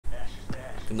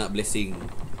Kena blessing.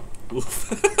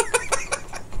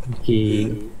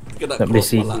 Okay. Kena Nak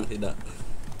cross blessing. pala tidak.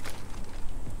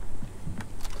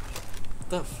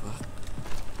 The fuck.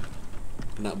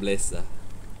 Kena bless lah.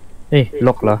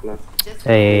 Lock lah.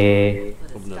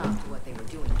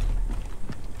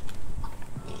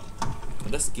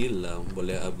 Ada skill lah,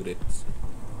 boleh upgrade.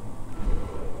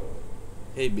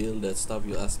 Hey Bill, that stuff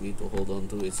you asked me to hold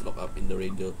on to is locked up in the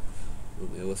radio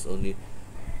room. It was only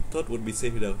thought would be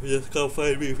safe now. Just come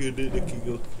find me if you need the king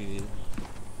of Kiel.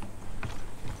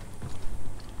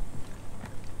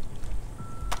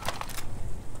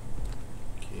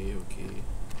 Okay.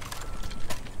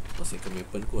 Apa second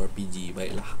weapon ku RPG.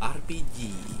 Baiklah,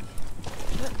 RPG.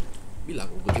 Bila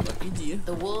aku kutip RPG ya.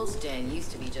 The Wolves' Den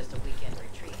used to be just a weekend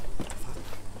retreat.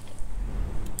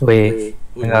 Weh,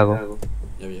 enggak aku.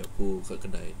 Ya, aku ke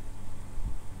kedai.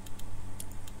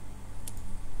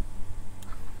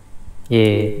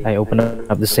 Yeah, I open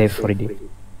up the safe already.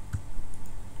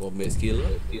 Combat skill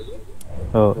lah.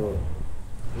 Oh.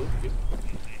 Okay.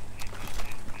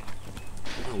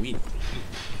 Win.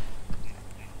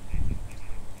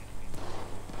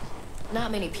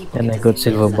 Not many people. And I got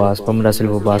silver bars. Pemda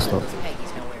silver bars though.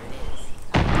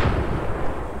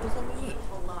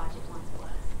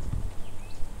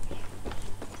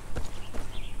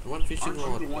 One fishing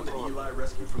rod. The one that Eli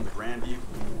rescued from the Grandview.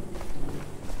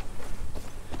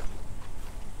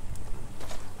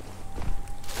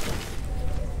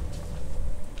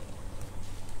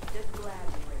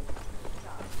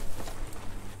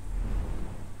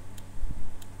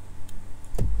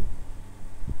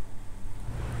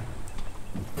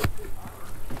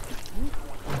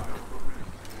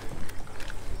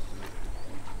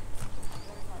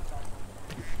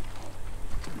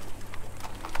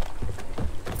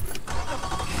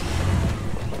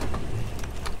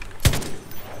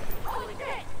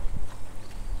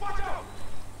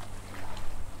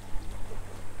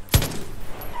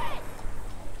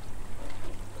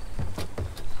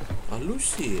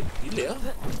 Halus sih, gila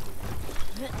lah.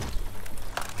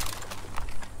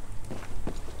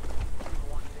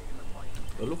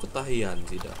 Lalu ketahian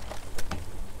tidak.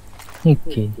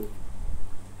 Okay.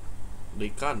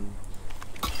 Ikan.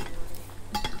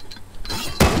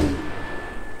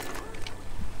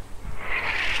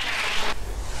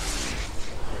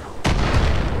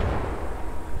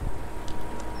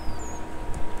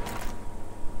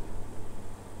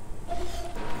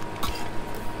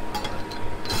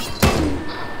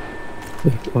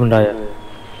 Pemda ya.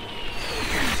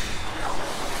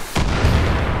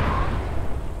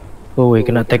 Oh weh,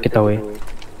 kena tag kita weh.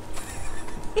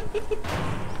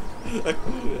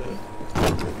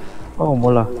 Oh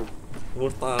mula.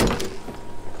 Mortal.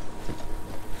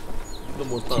 Itu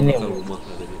mortal Sini, bukan rumah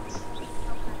tadi.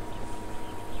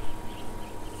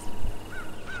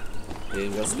 Okay,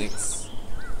 what's next?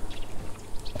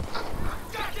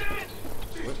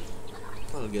 What?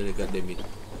 Apa lagi ada goddamn it?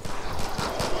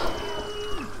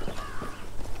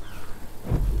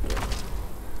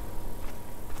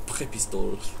 Pakai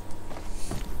pistol.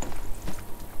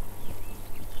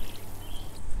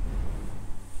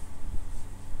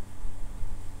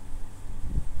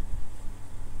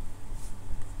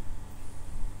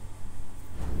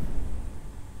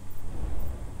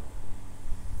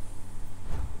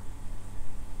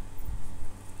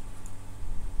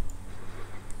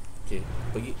 Okay,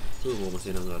 pergi tu mau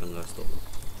masih nanggar stop.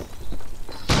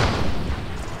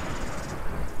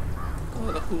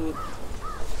 Oh, aku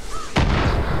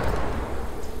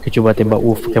Kita coba tembak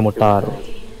wolf pakai mortar.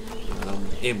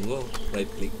 aim go, right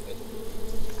click.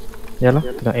 Yalah,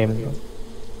 tengah aim.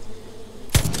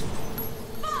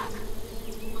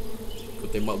 Aku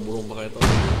tembak burung pakai tu.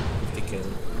 Tikel.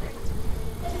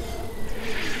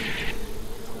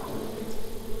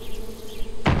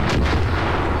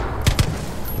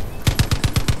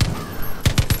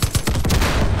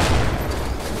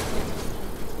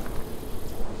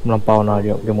 Melampau na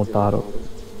dia pakai mortar.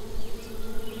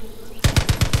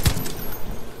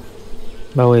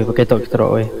 Bawa weh, pakai tok kita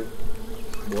weh.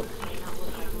 Bot.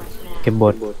 Pakai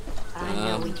bot. I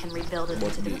know we can rebuild it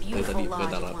Bot into the di beautiful tadi lodge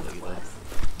it darat once lagi tu. was.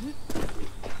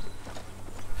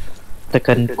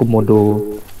 Tekan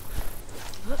komodo.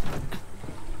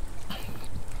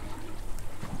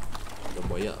 Dah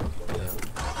boyak.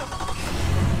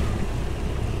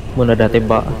 Mun ada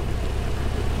tembak.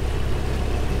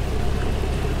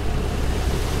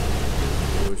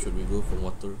 Where should we go for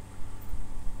water?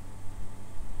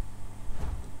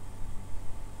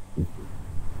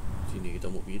 Sini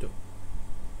kita mau pergi dah.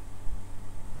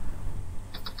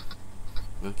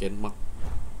 Makin mak.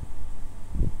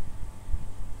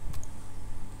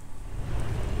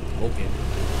 Okay.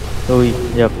 Oi,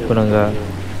 jap penangga.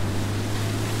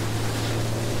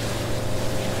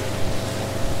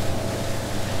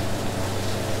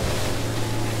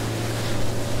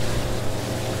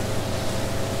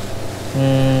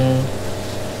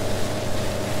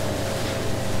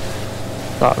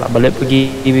 Tak lah, balik pergi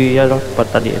ya lah tempat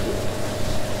tadi.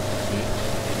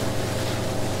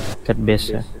 Kat base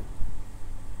ya.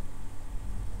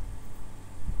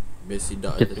 Base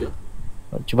sidak Kita- tadi.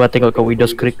 Cuba tengok ke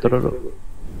Widow's Creek tu dulu.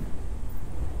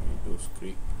 Itu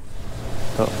script.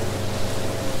 Tak.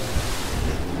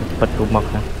 Tempat rumah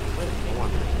kan.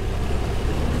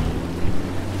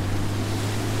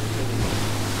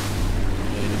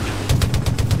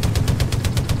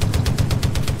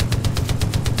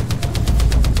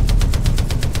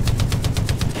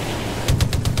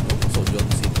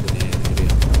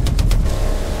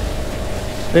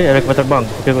 Ada kapal terbang.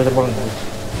 Okey, kapal terbang.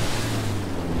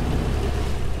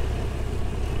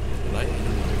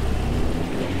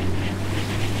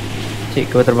 Cik,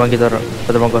 kapal terbang kita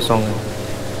kapal terbang kosong.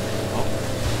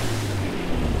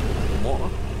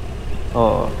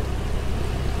 Oh.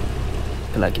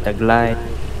 Kalau kita glide.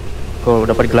 Kau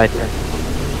dapat glide kan?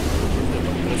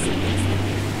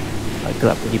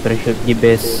 Kelak pergi parachute pergi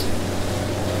base.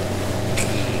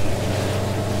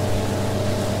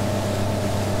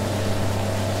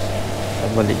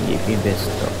 Balik pergi base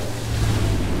tu.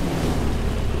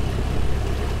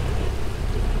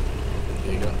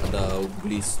 Ada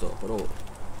obelisk tu, bro.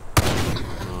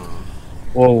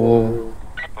 Wow.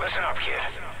 Listen up, kid.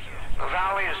 The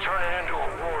valley is turning into a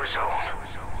war zone.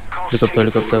 Coast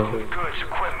Helicopter. goods,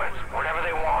 equipment, whatever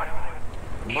they want.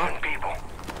 Even people.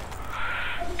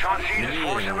 John Cena is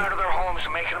forcing them out of their homes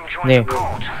and making them join Yeah. the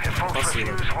cult. If folks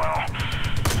refuse, well,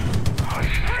 let's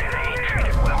just say they ain't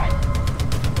treated well.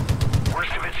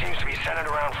 Worst of it seems to be centered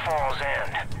around Fall's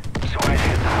End. So I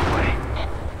head that way.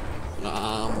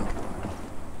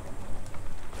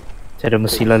 Saya ada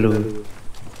mesi lalu.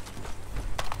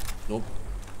 Nope.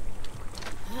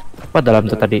 Apa dalam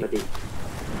tu tadi?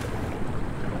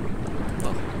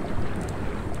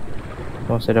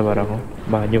 Oh, saya ada barang.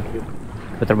 Baju.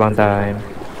 Terbang time.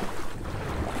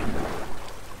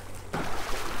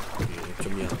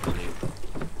 Macam yang ni.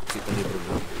 Kita ni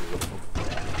berburu.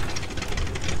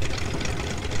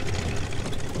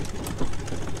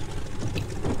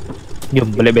 Jom,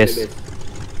 balik base.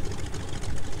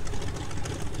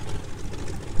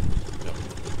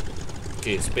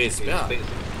 Okay, space ya.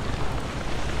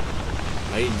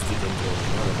 Lain mesti control.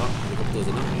 Ada tak? Helikopter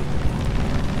sana ni.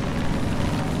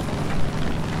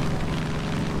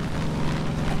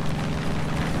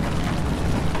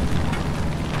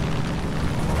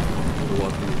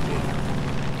 Waduh ni.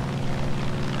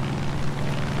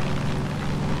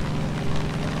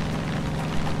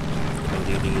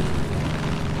 Tinggi-tinggi.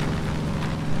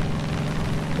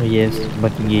 Oh yes,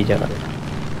 tempat tinggi je.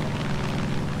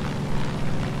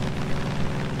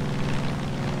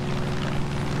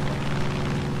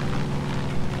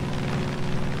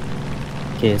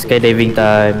 Okay, skydiving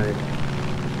time.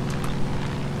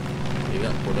 Ya,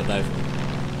 kau dah dive.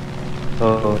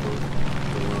 Oh,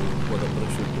 Kau dah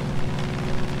parachute.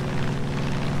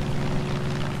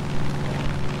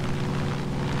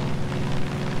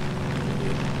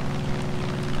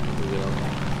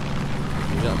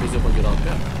 Tidak bisa pakai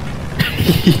roket.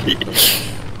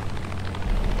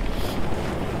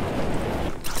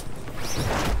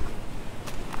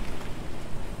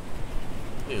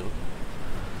 Ya.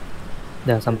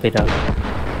 dah sampai dah.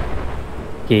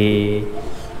 Okay.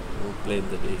 Plane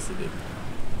tadi accident.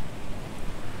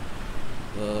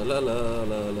 La la la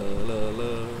la la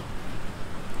la.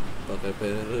 Pakai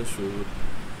parachute.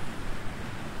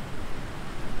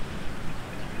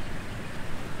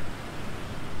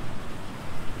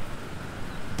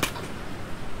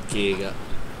 Okay kak.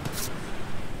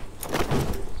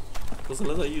 Kau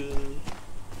salah saya.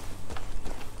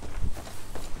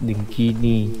 Dengki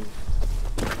ni.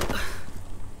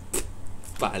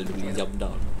 Paling jump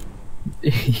down.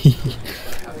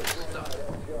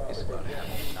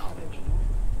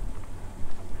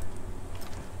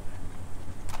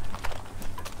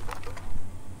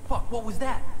 Fuck, what was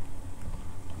that?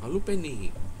 Lalu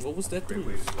panic. What was that Great thing?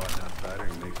 way to spot that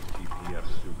battery makes a TPF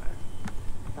sumac.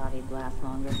 Thought he'd last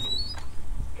longer.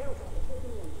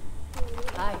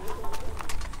 Hi.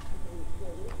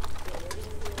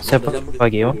 Siapa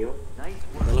pagi oh? Nice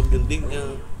work. Dalam dindingnya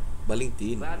baling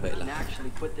tin. Glad we can Baiklah.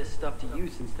 actually put this stuff to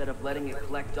use instead of letting it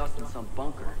collect dust in some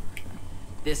bunker.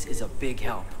 This is a big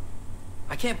help.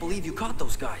 I can't believe you caught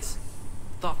those guys.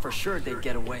 Thought for sure they'd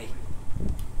get away.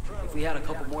 If we had a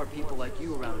couple more people like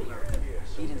you around here,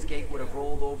 Eden's Gate would have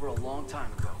rolled over a long time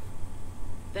ago.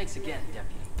 Thanks again,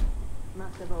 Deputy.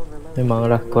 Must have overloaded.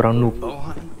 Memanglah korang noob.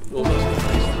 Oh,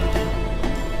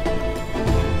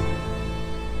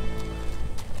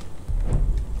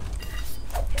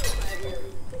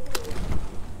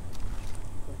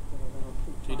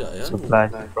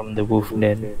 supplies from the wolf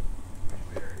den.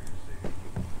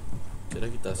 Kira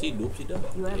kita hidup sih dah.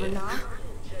 You ever knock?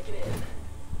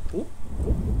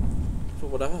 So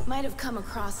what dah? Might have come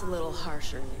across a little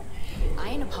harsh earlier. I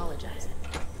ain't apologizing.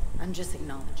 I'm just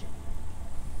acknowledging.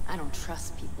 I don't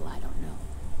trust people I don't know.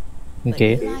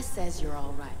 Okay. But Eli says you're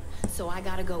all right, so I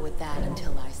gotta go with that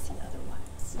until I see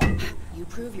otherwise. You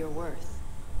prove your worth,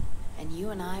 and you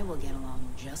and I will get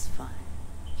along just fine.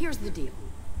 Here's the deal.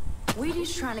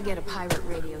 Wheaty's trying to get a pirate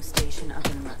radio station up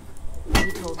and running.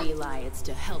 He told Eli it's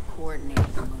to help coordinate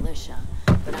the militia,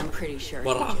 but I'm pretty sure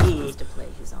he just wants to play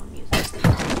his own music.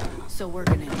 So we're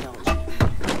gonna indulge him.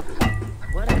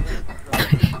 Whatever.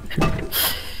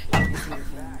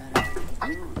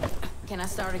 Can I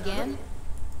start again?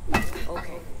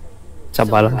 Okay.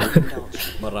 Sabarlah.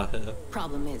 Marah.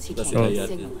 Problem is he That's can't it, get yeah.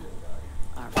 signal.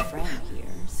 Our friend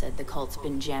here said the cult's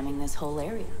been jamming this whole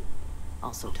area.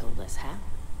 Also told us how.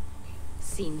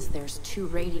 Seems there's 2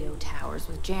 radio towers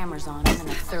with jammers on them and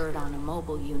a 3rd on a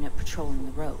mobile unit patrolling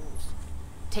the roads.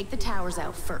 Take the towers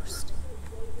out first.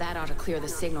 That ought to clear the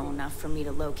signal enough for me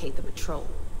to locate the patrol.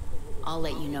 I'll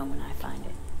let you know when I find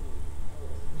it.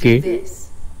 Do Okay.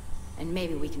 this, and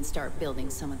maybe we can start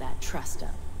building some of that trust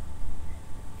up.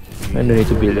 I don't need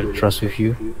to build a trust with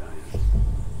you.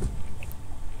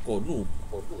 Kau noob.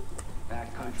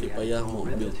 Cik payah mau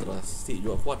build trust. Si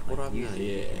juga kuat korang lah.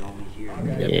 Yeah.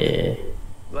 Yeah.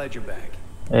 Glad you're back.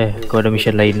 Kau ada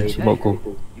mission lain si bawa aku.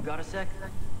 You got a sec?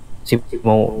 Si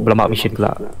mau belamak mission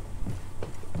pula.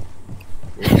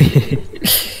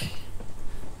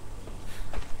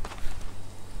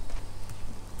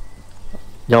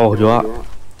 Jauh juga.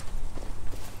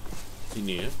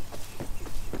 Sini ya.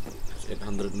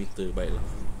 800 meter baiklah.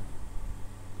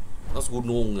 Atas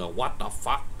gunung ya. What the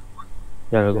fuck?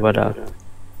 Jalan kepada.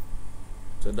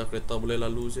 Sedar kereta boleh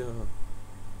lalu je.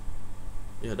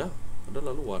 Ya dah. Ada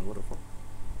laluan. What the fuck?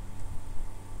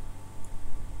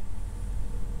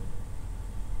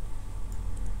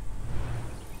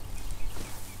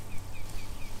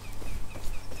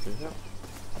 Okay, yeah.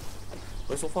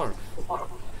 Where so far?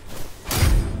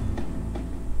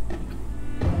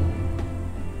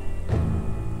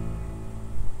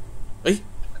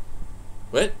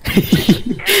 What?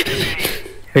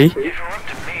 Hey. If it were up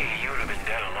to me, you would have been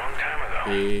dead a long time ago.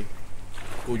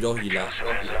 Aku jauh gila. So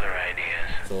has other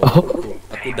ideas. So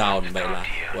aku down baiklah.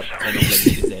 What kind of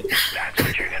legend is that? That's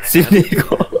what you're gonna do. Sini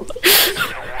kau.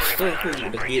 So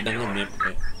aku pergi dengan map.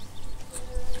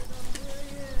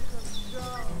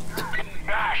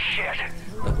 Ah, shit.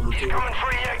 Aku He's muncul. coming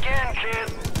for you again, kid.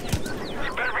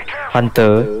 You better be careful.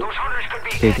 Hunter. Those hunters could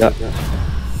be Tidak.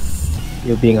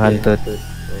 You're being hunted.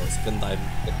 Second time.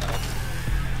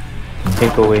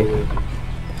 Take away.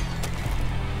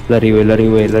 Lari way, lari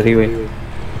way, lari way.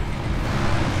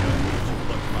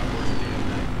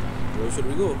 Where should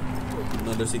we go?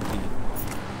 Another city. I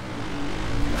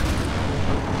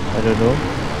don't know.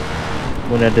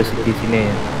 Mana ada city sini.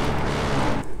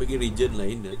 Pergi region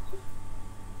lain ya.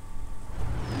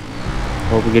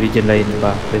 Oh, pergi region lain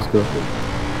bah. Let's go.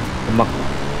 Lemak.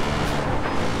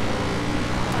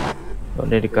 Oh,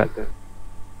 dia dekat.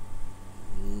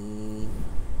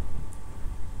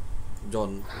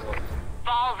 John.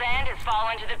 Fall's End has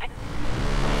fallen to the pit.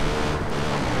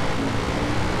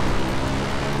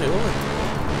 Hey, what?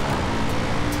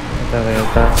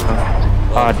 Ternyata.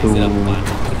 Aduh.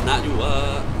 Kena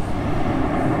juga.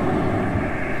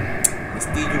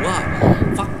 Mesti juga.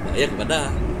 Fuck, bahaya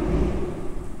kepada.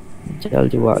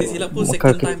 Jal juga. Si silap pun Maka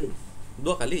second time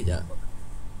 2 kali je.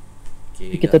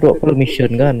 Okay, kita 20 mission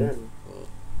kan.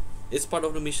 It's part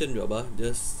of the mission juga bah.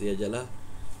 Just ya jalah.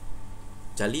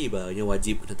 Cali bah, yang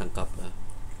wajib kena tangkap lah.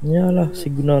 Yalah, si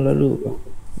guna lalu.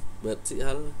 But si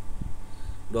hal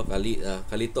 2 kali lah.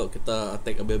 Kali tu kita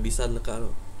attack habis-habisan lah kan.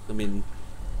 I mean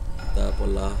kita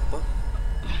pola apa?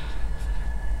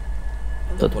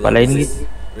 Tak tempat lain ni.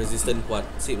 Resistant kuat.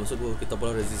 Si maksud gua kita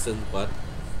pola resistant kuat.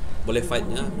 Boleh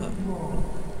fight-nya lah.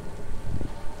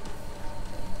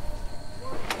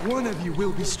 One of you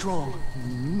will be strong.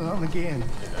 Not again.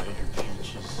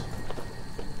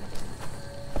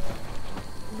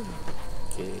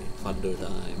 Okay, thunder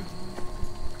time.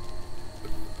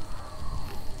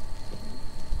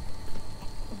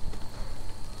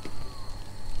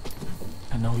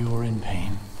 I know you are in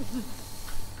pain.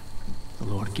 The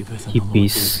Lord giveth and the Lord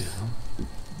Hippies. taketh.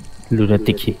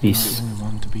 Lunatic Not hippies. the only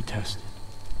one to be tested.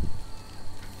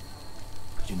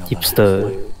 But you know that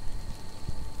Hipster.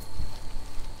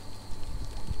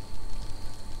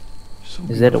 So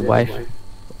Is that a wife?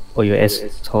 Or your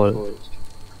asshole?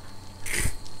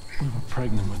 we were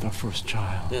pregnant with our first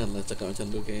child. Ya lah cakap macam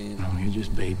tu kayaknya. And we were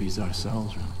just babies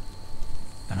ourselves,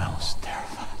 and I was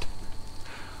terrified.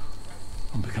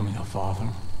 on becoming a father,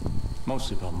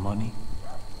 mostly about money.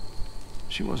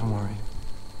 She wasn't worried.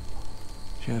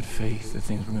 She had faith that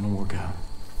things were going to work out.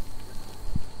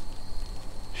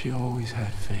 She always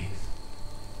had faith.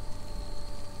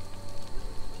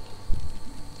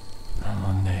 And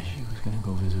one day she was going to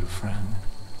go visit a friend.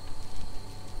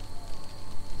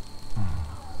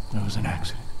 There was an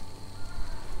accident.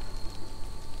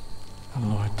 The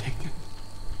Lord take it.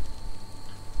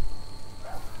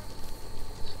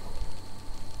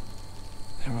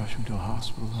 They rushed me to a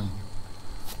hospital and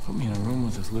put me in a room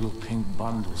with this little pink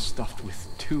bundle stuffed with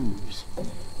tubes.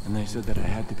 And they said that I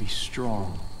had to be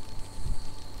strong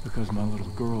because my little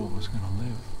girl was going to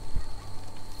live.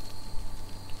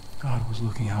 God was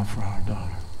looking out for our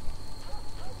daughter.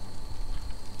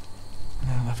 And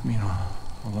they left me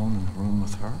alone in the room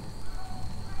with her.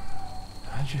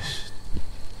 I just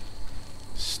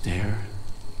stared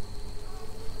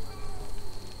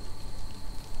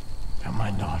at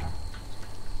my daughter.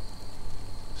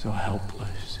 So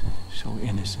helpless, so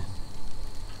innocent.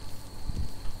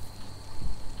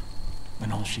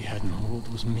 And all she had in the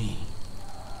world was me.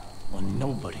 When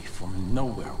nobody from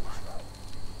nowhere was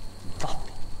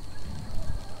nothing.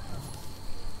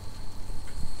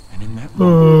 And in that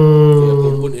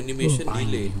moment, animation I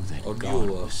delay knew that audio God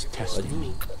was testing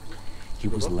me. He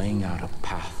was laying out a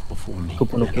path before me,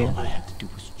 Kupon and okay. all I had to do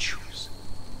was choose.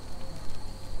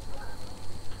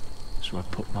 So I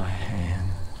put my hand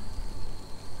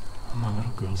on my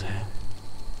little girl's head,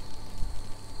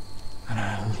 and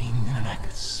I leaned in and I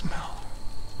could smell her.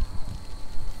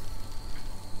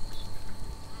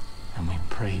 And we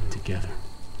prayed together.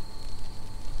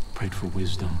 Prayed for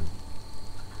wisdom.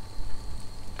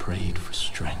 Prayed for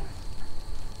strength.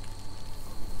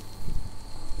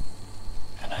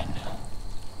 And I knew.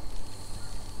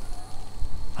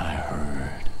 I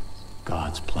heard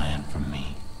God's plan for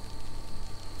me.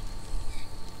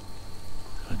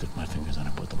 I took my fingers and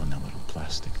I put them on that little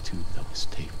plastic tube that was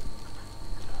taped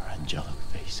to her angelic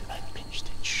face, and I pinched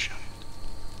it shut.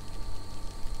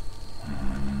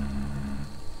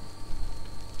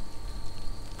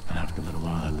 And after a little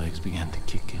while, her legs began to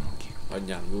kick in.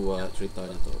 Panjang gua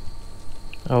ceritanya tuh.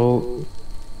 Oh,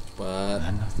 Cepat,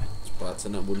 And nothing. cepat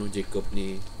saya nak bunuh Jacob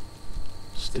ni.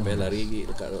 Sampai lari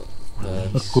dekat tu.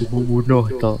 aku bunuh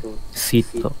to Sid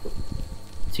to.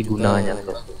 Si gunanya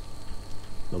to.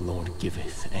 The Lord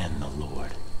giveth and the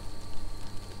Lord.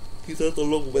 Kita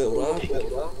tolong banyak orang.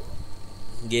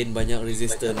 Gain banyak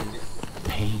resistance.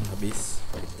 Pain, Habis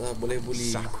tak boleh bully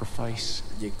sacrifice,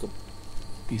 Jacob.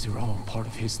 these are all part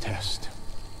of his test.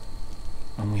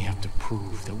 And we have to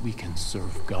prove that we can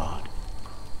serve God,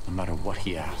 no matter what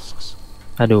he asks.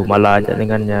 Aduh, malah aja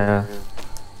dengannya.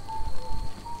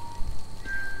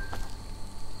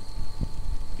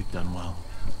 You've done well.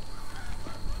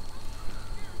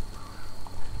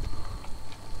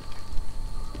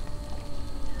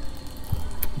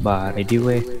 Bah, ready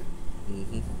weh.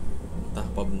 Entah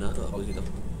apa benar atau apa gitu.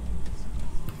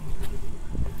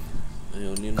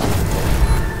 Ayo ni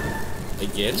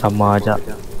again. Sama aja.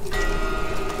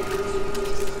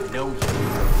 No.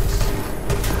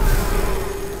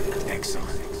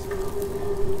 Excellent.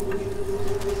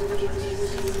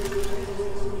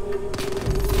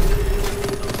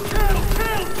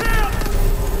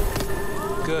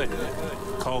 Good.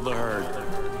 Call the herd.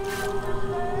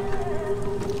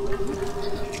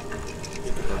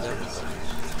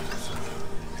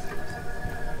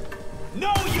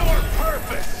 Know your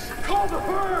purpose! Call the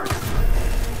herd!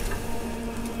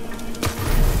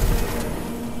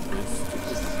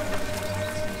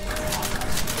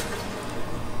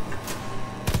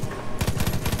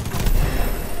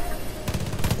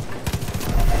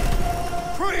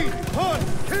 Train, hunt,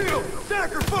 kill,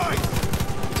 sacrifice!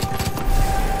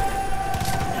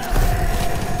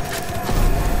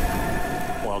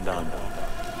 Well done.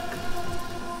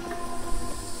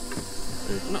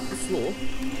 Nak slow.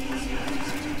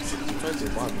 Try to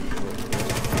run.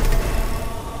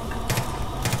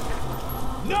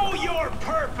 Know your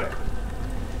purpose!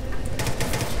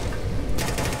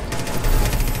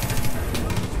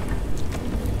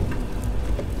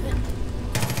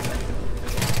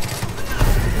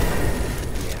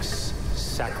 Yes.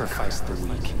 Sacrifice the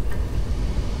weak.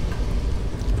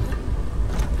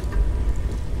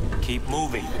 Keep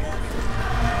moving.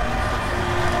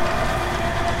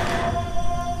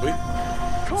 Wait.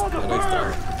 Call the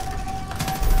herd!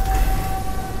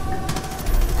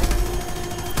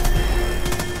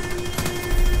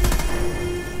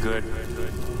 Good.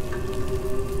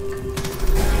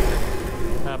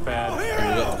 Not bad.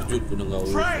 Enggak kejut pun enggak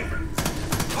urus. Train!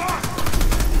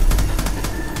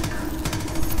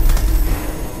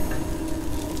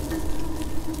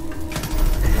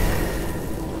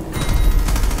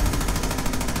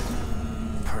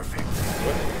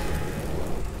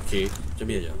 Okay, macam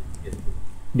ni aja.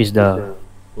 Bis dah.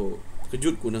 Oh,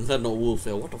 kejut ku nang sana wolf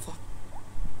ya. What the fuck?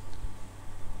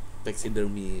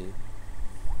 Taxidermy.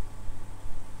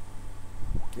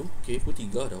 Okay, aku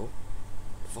 3 dah.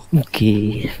 Fuck.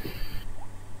 Okay.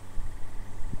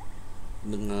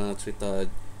 Dengar cerita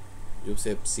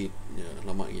Joseph Seed ya,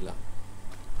 lama gila.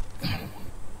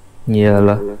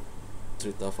 Iyalah.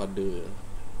 Cerita father.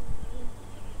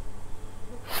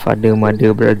 Father,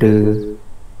 mother, brother.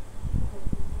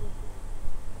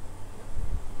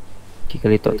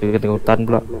 Kali tak tengok hutan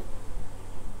pula. Okay,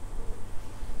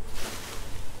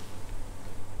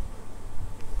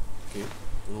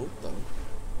 tengok hutan.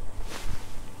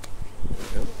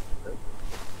 Ya.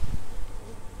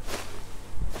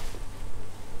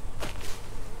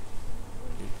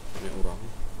 Banyak orang.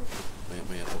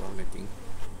 Banyak orang I think.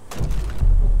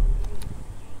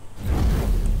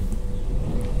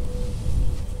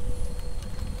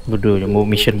 Bodoh, mau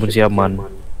mission pun si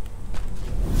aman.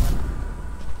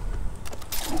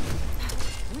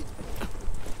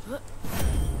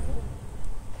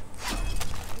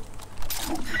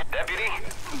 Deputy,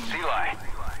 Eli.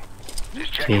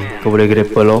 Just Okay, checking in. kau boleh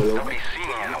grapple loh. Nobody's seen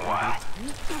you in a while.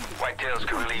 Whitetails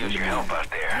could really use your help out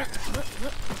there.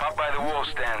 Pop by the wolf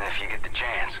stand if you get the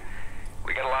chance.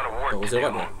 We got a lot of work Kau to siapa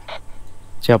do. dah?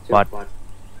 Cepat.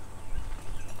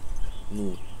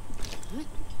 Nu.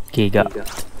 Okay, gak.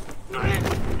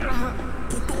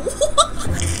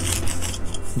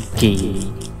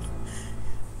 Okay.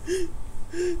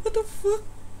 What the fuck?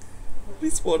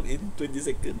 Respawn in 20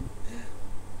 seconds.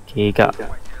 Okay, gak.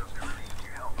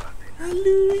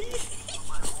 Halui.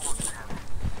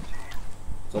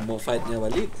 Kau mau fightnya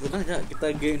balik, senang je. Kita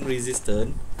gain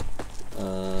resistance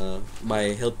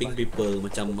by helping people.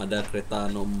 Macam ada kereta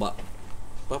nombak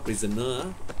apa prisoner.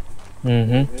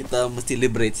 Kita mesti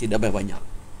liberate si dah banyak.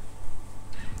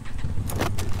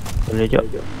 Boleh jap.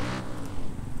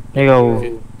 Ni kau.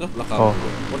 Okay. Dah belakang. Oh.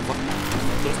 What the fuck?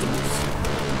 Terus tembus.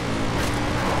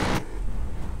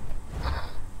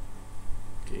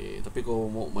 Okay, tapi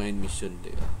kau mau main mission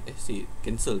dia. Si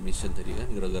cancel mission tadi kan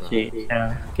gara-gara.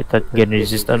 Ya, kita gain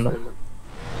resistance lah.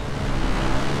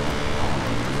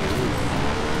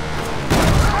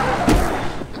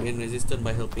 Gain resistance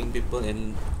by helping people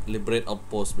and liberate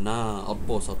outpost. Nah,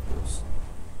 outpost.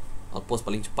 Outpost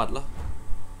paling cepat lah.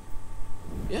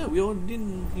 Yeah, we all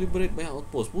didn't liberate banyak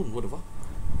outpost pun. What the fuck?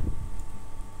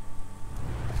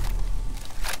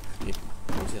 Okay,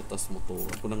 masih atas motor.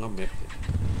 Aku nak map.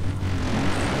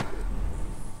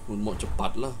 Pun mau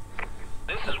cepat lah.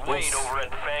 This is Wade over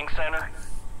at F.A.N.G Center.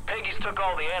 Peggy's took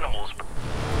all the animals.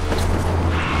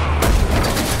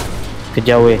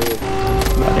 Kejar weh.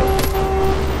 Balik.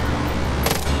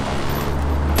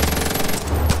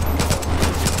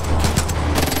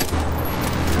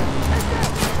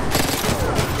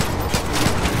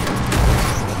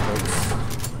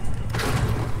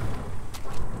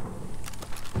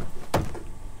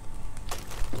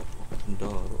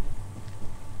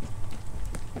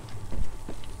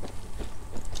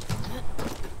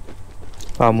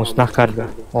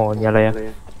 Musnahkan. Oh, nyala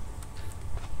ya.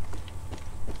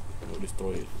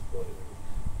 Destroy it.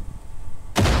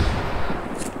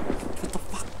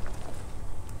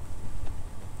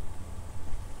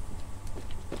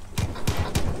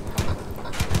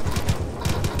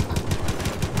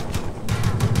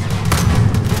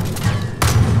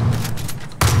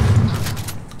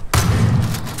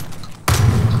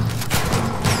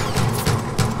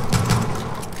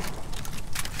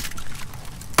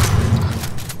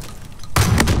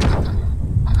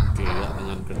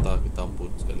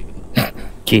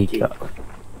 Kika.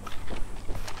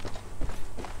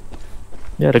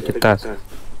 Ni ada kertas.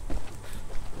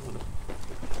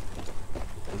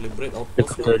 Liberate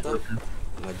outpost kita.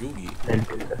 Laju gi.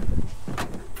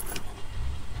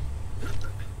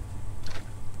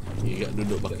 Iya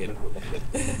duduk bucket.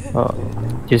 Oh,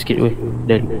 just sikit weh.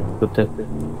 Dan betul.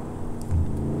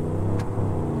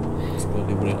 Sebab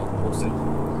liberate outpost.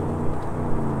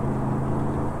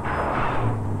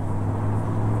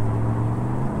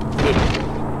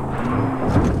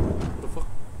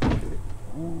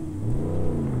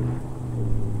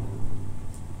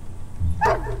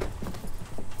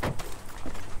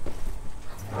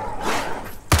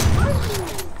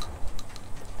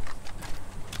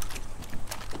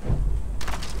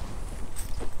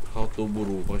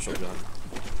 Buru pakai shotgun.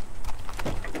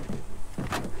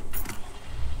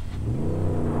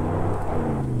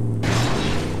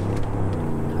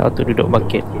 How to duduk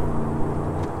bucket.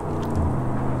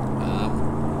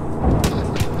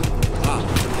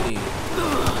 Ini.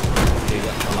 Okay,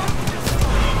 tak salah.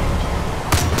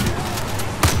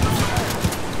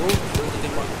 Oh,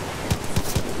 tembak.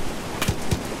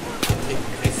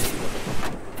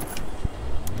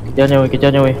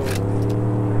 Kejarnya weh.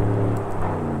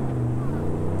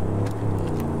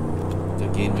 Kita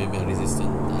gain memang resistance.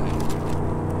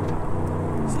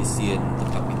 Sisian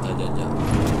tetap minta jajah.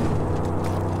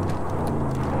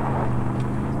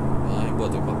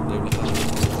 Buat tempat dari belakang.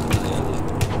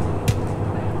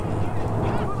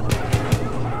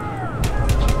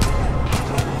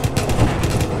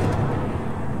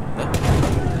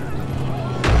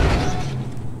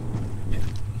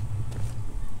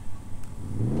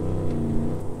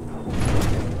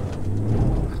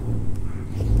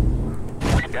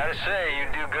 Gotta say, you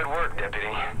do good work, Deputy.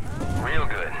 Real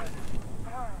good.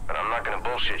 But I'm not gonna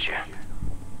bullshit you.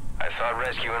 I thought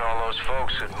rescuing all those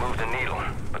folks would move the needle,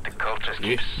 but the cult just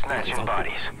keeps snatching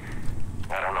bodies.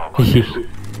 I don't know about this.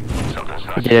 Something's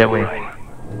not going right.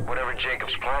 Whatever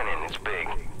Jacob's planning, it's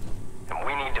big. And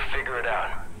we need to figure it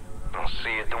out. I'll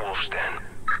see you at the Wolf's Den.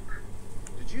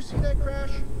 Did you see that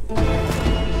crash? Whatever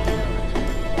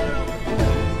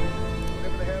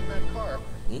they have in that car,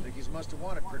 Vicky's must have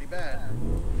wanted pretty bad.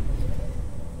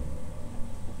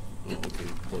 Okay,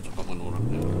 kau cakap mana orang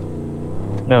dia?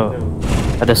 No,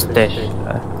 ada stash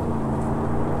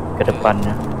ke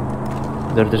depannya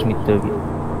 200 meter gitu.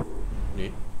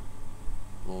 Ni?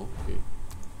 Oh, okay.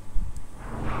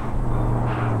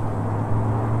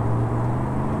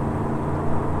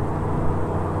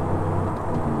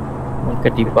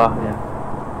 Mungkin di bawahnya.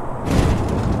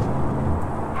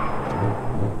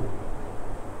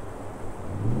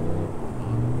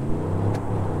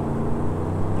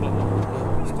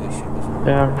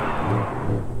 Ya,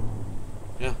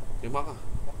 terima kasih.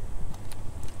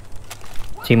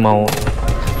 Cimau.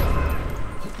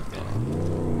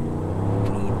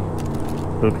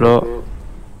 Loot lo.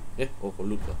 Oh,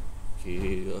 loot lah.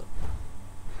 Okay.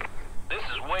 This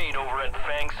is Wade over at the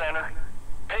F.A.N.G Center.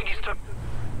 Peggy's took...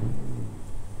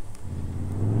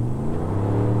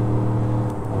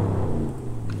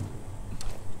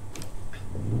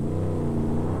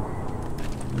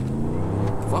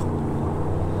 Fuck.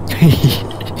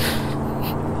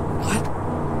 What?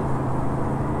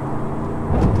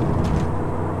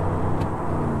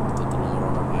 Kita tolong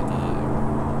orang lain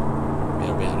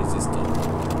biar resistant.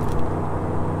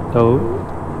 Tahu?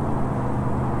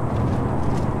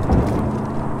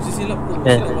 Silap white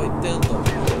tail tau.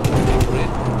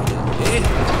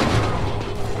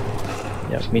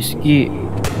 Ya, miski.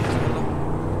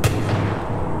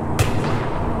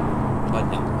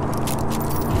 Banyak.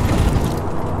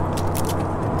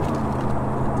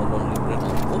 Tolong liberate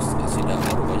outpost. Sudah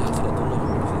baru banyak sudah tolong.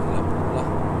 Silap lah.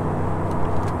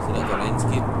 Sudah tu lain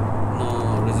skip.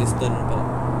 No resistant pak.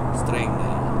 Strength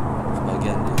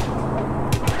sebagiannya.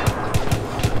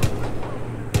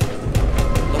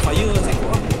 No fire lah saya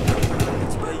kuat.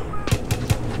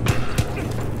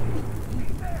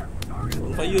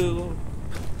 Fire kau.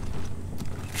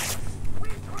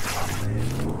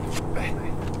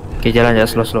 Okay, jalan je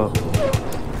slow.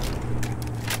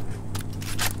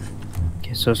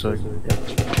 Okay, so.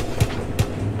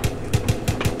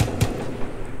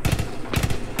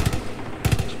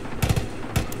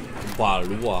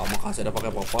 Luar, makasih ada pakai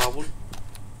apa-apa pun.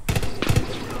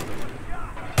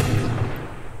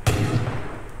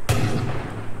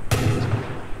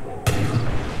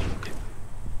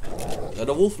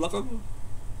 Ada wolf belakang.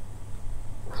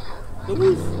 Ada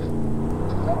wolf.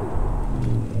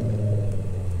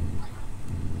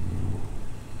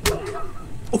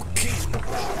 Okay.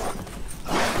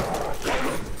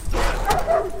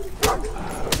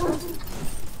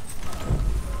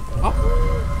 Apa?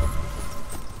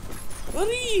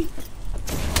 Lari.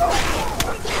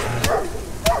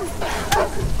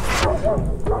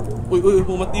 Oi,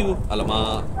 mau mati tu.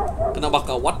 Alamak. Kena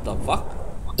bakar, what the fuck?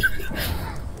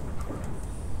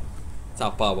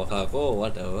 Siapa bakar kau?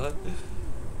 What the fuck?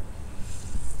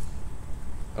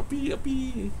 Api.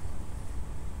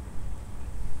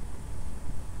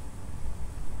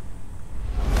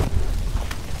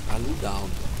 Alu down.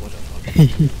 What the fuck?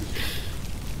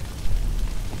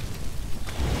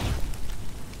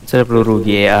 Saya peluru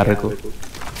GR aku.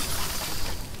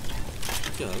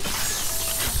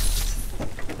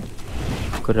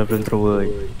 Aku dah belum terwoi.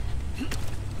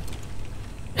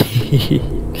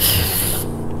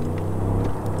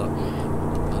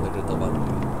 Ada kereta baru.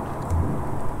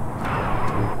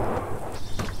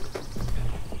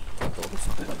 Atau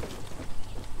rusak.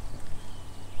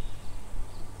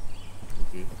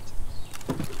 Okay.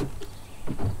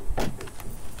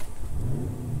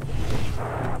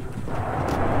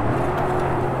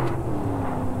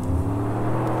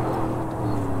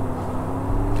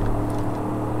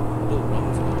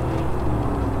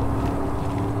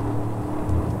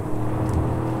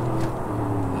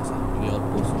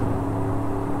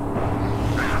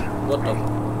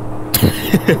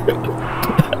 Cuti,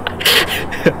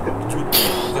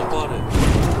 siapa ada?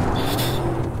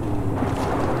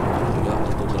 Enggak,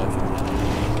 auto drive.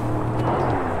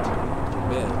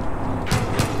 Bel.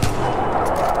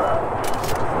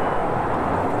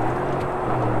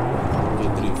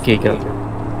 Okay, kau.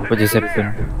 What just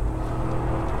happened?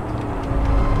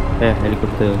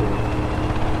 Helikopter.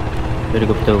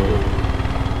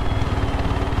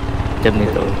 Macam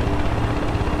ni tau.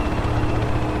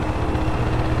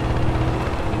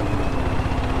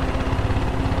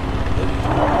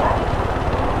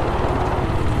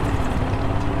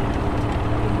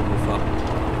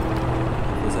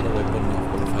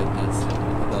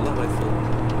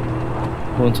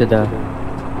 Pun sudah.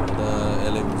 Ada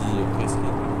LMG okay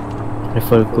sikit.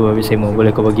 Rifle ku habis ammo, boleh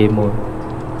kau bagi ammo.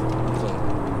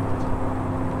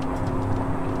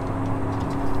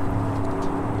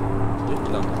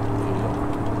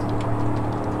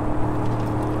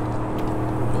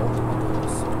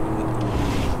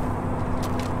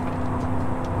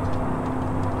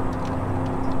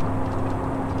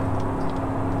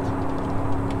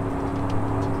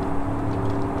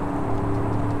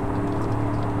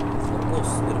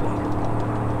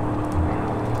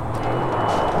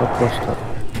 Poster.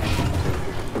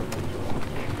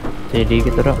 Jadi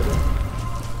kita dah.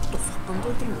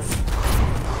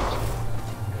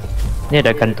 Ni ada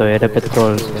kantor, ada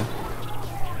petrol ya.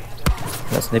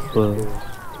 Nak sniper.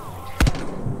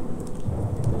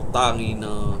 Utang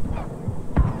Ina.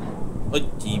 Oh,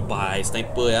 cibai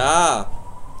sniper ya.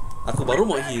 Aku baru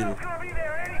mau heal.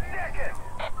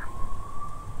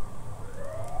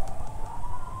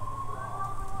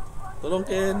 Tolong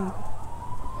Ken.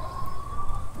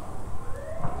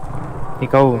 Ni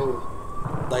kau.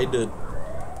 Tided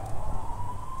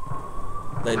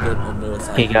on the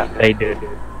side. Tiga rider.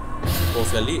 Oh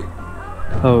sekali.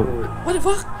 Oh, What the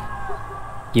fuck?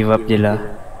 give up je lah.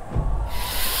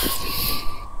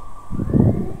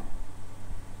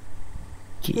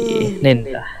 Okay, Nen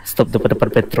stop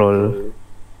depan petrol.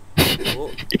 Oh,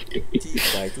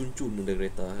 cibai cun-cun ada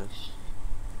kereta.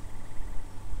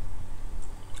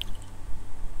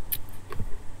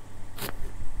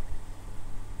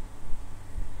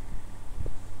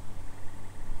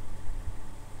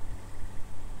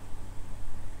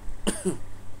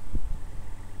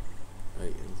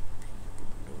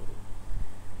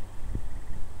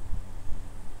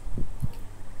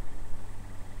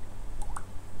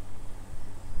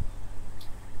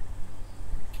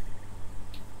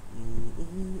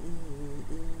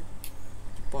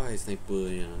 Cibai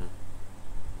snipernya.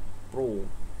 Pro.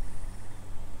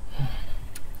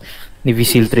 Ni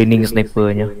visual training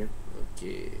snipernya.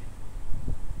 Okay.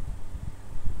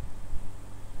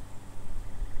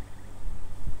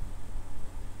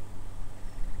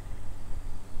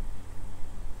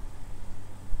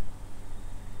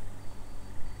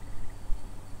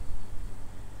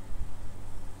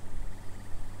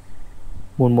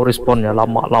 Mau responnya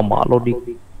lama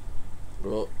loading.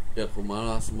 Bro, ya aku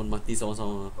malas mati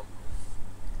sama-sama.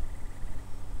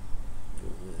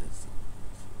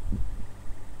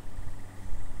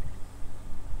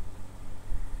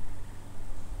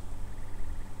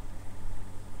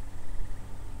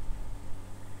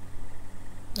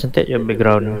 Cantik je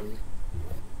background.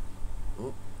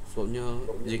 Oh, sebabnya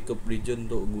Jacob Region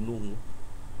untuk gunung.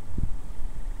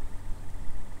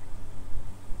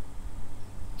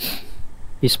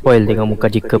 Spoil tengok muka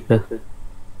Jacob dah.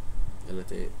 Yalah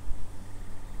cik.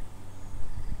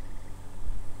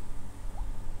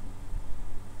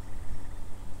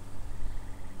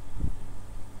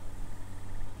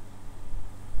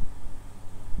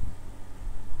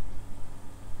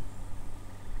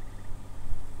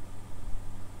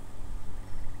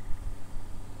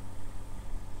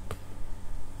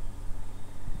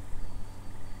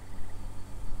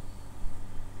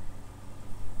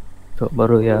 Tok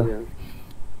baru ya.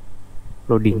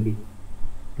 Loading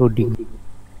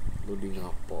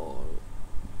apa?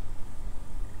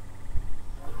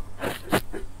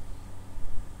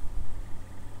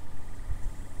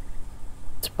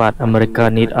 cepat, America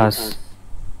need us.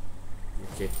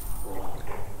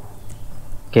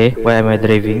 Okay, why am I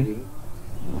driving?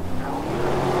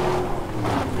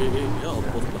 Ya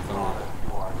apa belakang.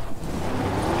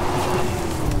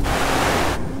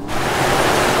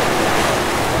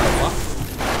 Apa?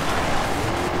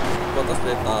 Batas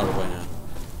kereta rupanya.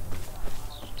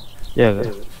 Ya ke?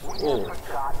 Oh,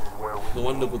 no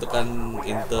wonder aku tekan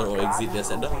enter or exit dia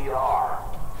sedap.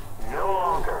 No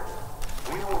longer.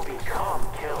 We will become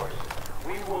killers.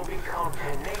 We will become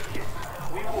tenacious.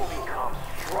 We will become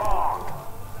strong.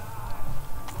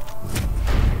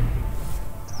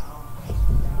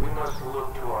 We must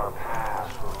look to our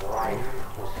past when life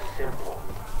was simple.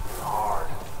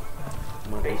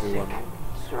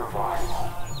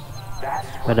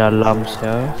 Ada lamps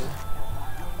ya.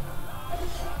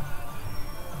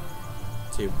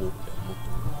 Cebok.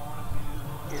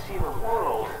 You see, the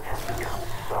world has become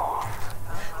soft,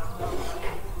 weak.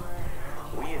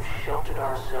 We have sheltered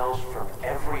ourselves from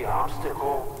every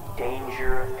obstacle,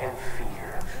 danger, and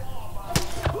fear.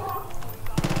 We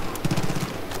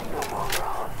no longer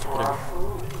hunt for our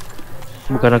food.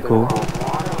 Bukan aku.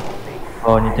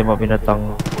 Oh, ini tembak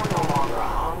binatang. We're no longer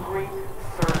hungry,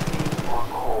 thirsty, or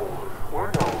cold. We're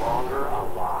no longer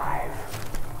alive.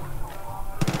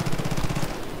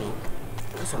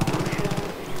 The solution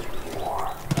is war.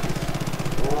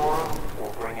 War will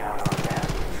bring out our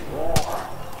best. War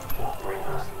will bring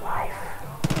us life.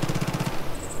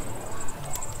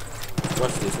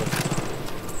 Watch this.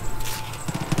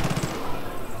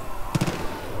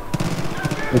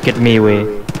 Look at me, way.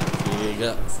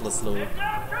 Enggak, slow.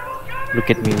 Look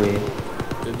at me, way.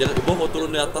 Jangan ibu mau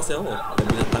turun di atas ya, oh. Ada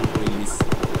binatang rilis.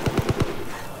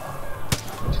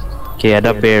 Okay,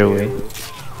 ada bear, way.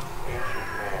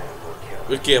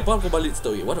 Okay, apa aku balik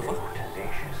story? What the fuck?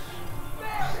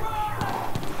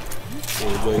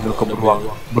 Itu ke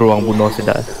beruang bunuh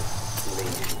sedap.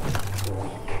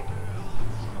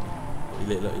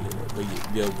 Ilik bagi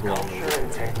dia beruang. Culture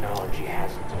and technology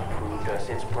hasn't improved us,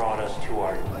 it's brought us to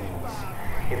our knees.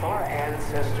 If our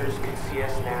ancestors could see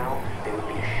us now, they would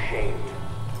be ashamed.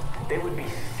 They would be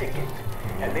sickened,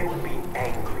 and they would be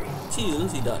angry. Chill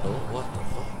tidak tu. What the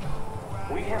fuck?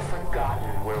 We have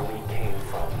forgotten where we came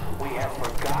from. We have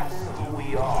forgotten who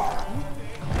we are.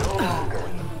 No longer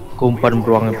Kumpulan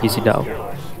beruang yang pisi dah.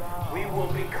 we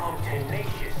will become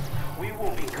tenacious. We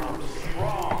will become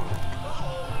strong.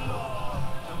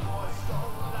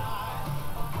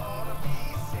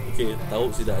 Okay, tahu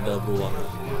tidak ada beruang.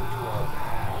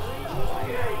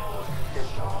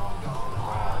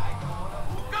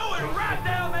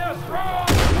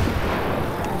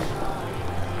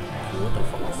 What the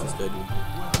fuck is this guy doing?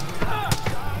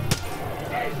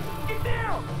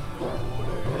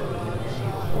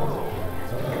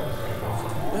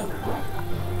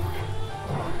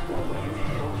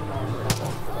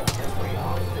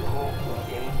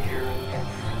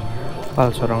 Pal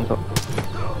seorang tu.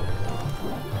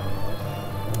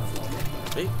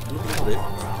 Belum boleh.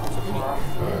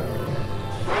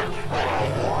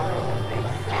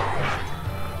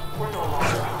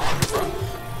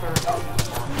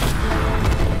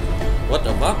 What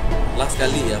the fuck? Last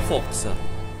kali ya,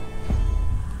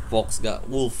 Fox gak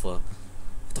wolf What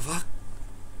the fuck?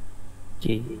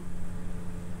 Okay.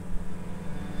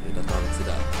 Dia dah tahu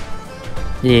sudah.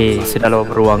 Sudah lo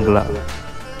beruang gelap.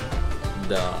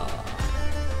 Dah.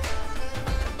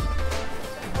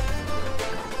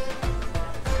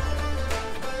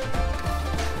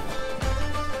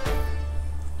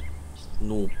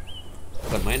 Noob.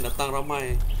 Bukan main datang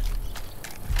ramai.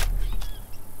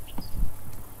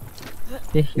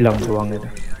 Hilang beruang itu.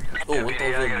 Oh,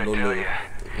 1,000 dollar. Yang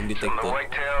Some of the detected.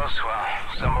 whitetails, well,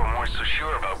 some of them weren't so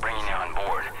sure about bringing you on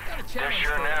board. They're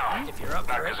sure now. Not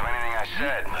because of anything I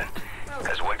said, but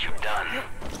because of what you've done.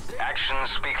 Actions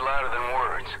speak louder than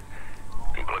words.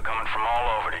 People are coming from all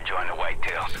over to join the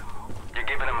whitetails. You're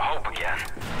giving them hope again.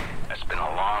 That's been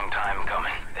a long time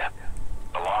coming. Yep,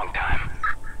 a long time.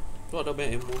 Tu ada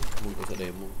banyak ammo. Mungkin ada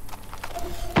ammo.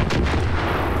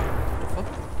 What the fuck?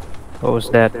 What was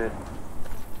that?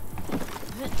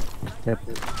 Yep.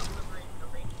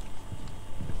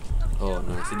 Oh,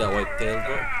 nah, sidak whitetail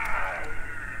tu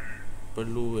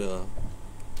perlu ya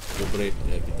liberate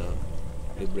ya kita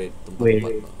liberate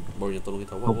tempat-tempat barunya tolong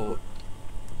kita. Wow.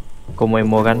 Kau mau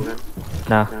emo kan?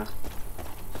 Nah.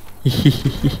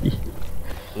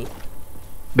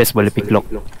 Best boleh pick lock.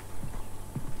 Oh,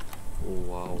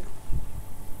 wow.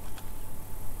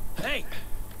 Hey,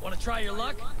 wanna try your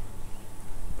luck?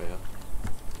 Apa ya?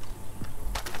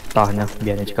 Tahnya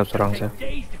biarnya cakap seorang saya.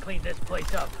 Days to clean this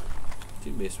place up.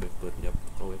 Ini base weapon, ya,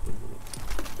 tukar weapon dulu.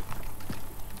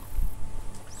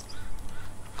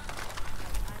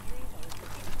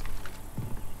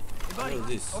 Hey buddy, What is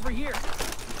this? over here.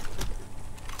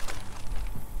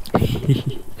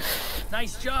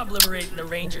 Nice job liberating the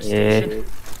ranger station.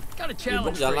 Got a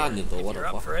challenge for jalan you, itu, if what the you're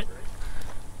up fuck? for it.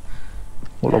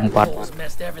 Lompat. Holes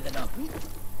messed everything up.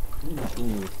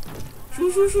 Shoo.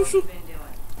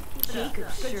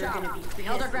 Jacob's sure gonna be We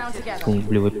held our ground together. Kung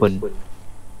beli weapon.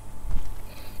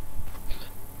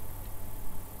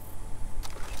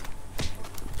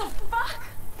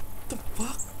 The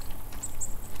fuck?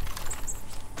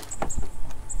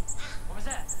 What was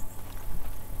that?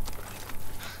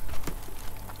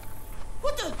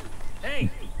 What the? Hey,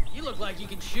 you look like you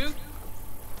can shoot.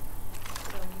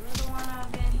 So you're the one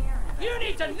I've been hearing. You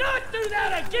need to not do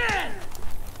that again!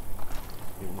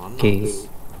 Mana? Okay.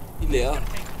 Gila lah.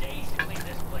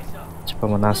 Cepat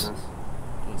manas.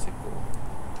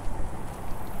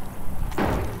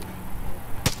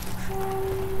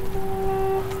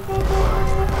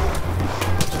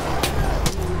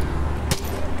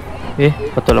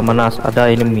 Betul lah manas, ada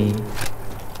enemy.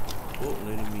 Oh,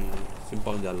 ada enemy.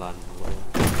 Simpang jalan.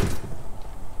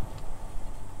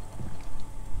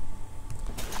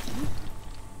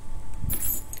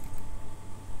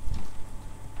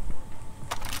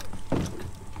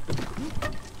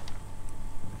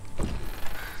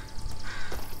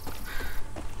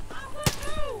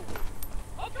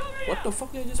 What the fuck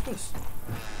did I just press?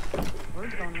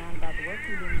 Word's going around about the work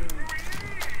you've been doing.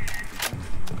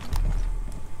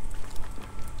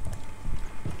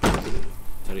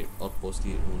 Cari outpost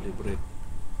di liberate.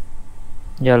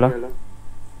 Yalah.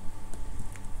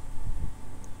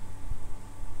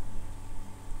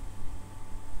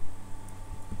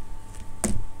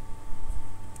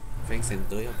 F.A.N.G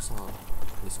center yang besar.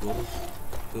 Let's go.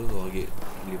 Tu lagi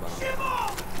beli barang.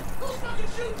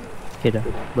 Okay dah,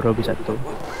 baru habis satu.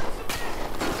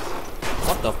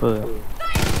 What the fuck?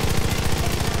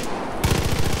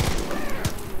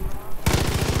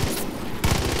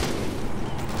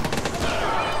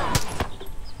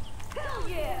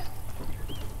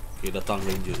 Okay, datang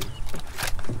ranger.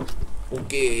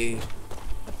 Okay.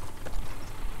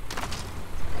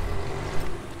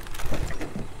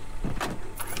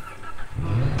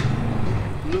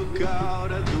 Look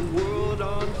out at the world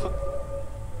on fire.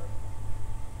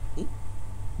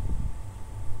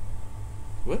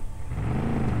 What?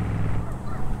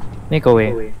 Ni kau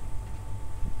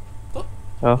Tak?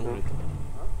 Oh.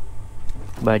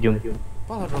 Baju.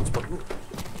 Pala transport lu.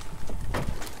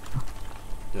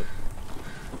 Jap.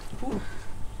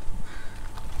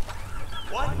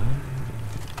 What?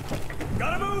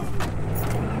 Gotta move.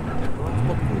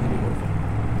 Transport lu.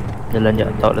 Jalan je,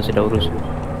 tak lah sudah urus.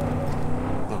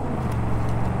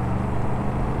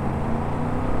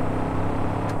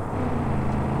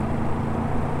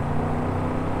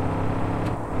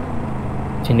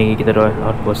 Sini kita dah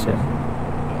outpost ya.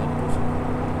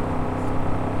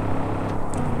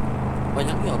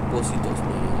 Banyak ni outpost itu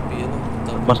sebenarnya. Tapi ya lah,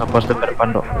 kita Outpost dekat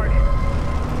depan dok.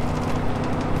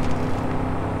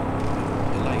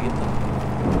 lain kita.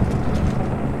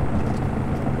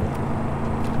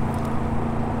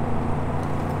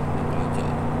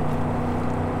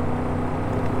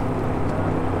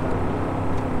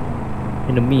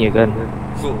 Enemy ya kan?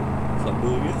 Oh,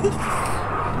 sama dia.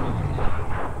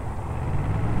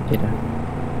 Tidak.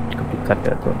 Cukup dekat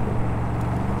dah tu.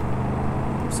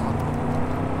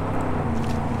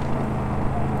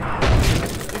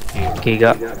 Okay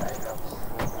gak.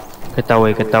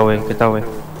 Ketahui. Lari.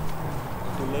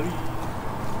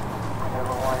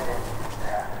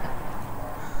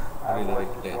 Lari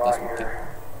di atas bukit.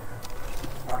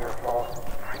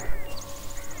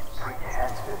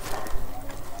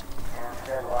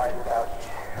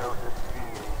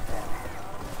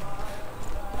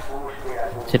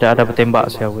 Tidak ada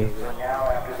bertembak siawi.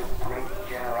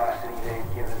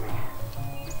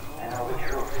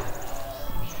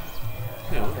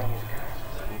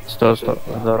 Stop.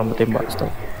 Ada orang bertembak,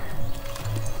 stop.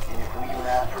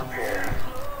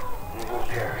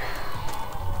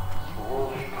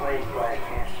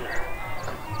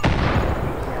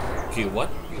 Okay,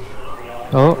 what?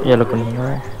 Oh, ya lo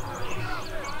kena.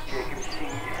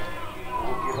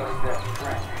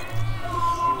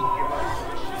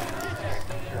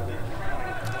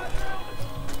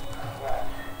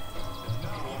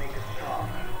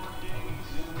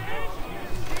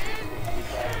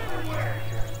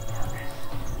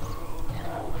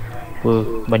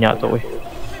 Banyak tu weh.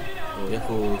 Oh, ya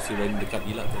aku si lain dekat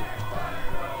gila tu.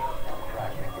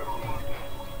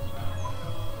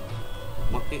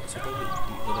 Makai satu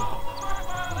lagi.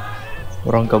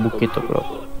 Orang ke bukit tu bro.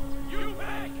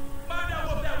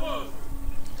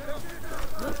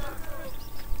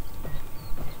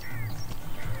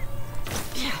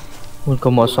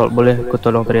 Kau mau assault boleh aku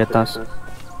tolong dari atas.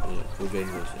 Aku join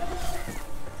bos.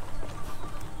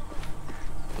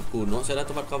 Aku nak saya dah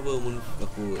tempat cover mun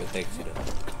aku attack sudah.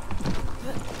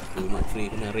 Aku nak free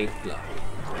kena rape lah.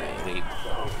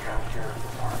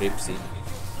 Rape sih.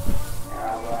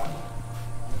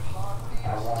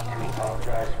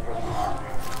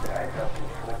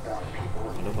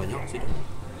 Ada banyak sih.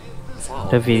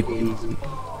 Ada VIP.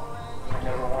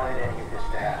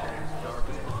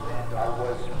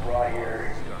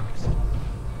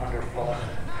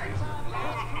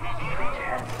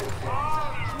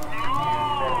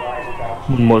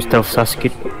 Most of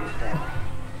Saskit.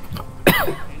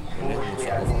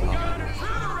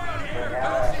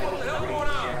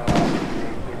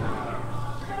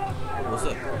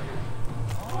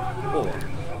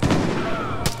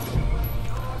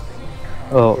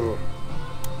 Oh.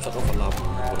 Shut off alarm.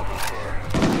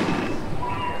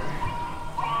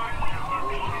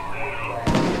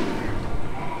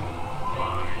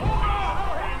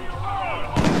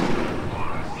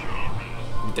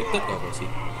 Detected kah apa sih?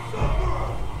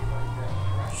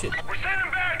 Shit. We're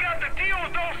sending back up to deal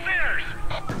with those sinners.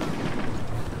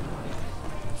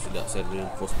 Sudah send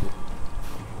reinforcement.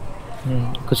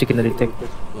 Aku sih kena detect.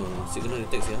 Si kena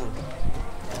detect siapa?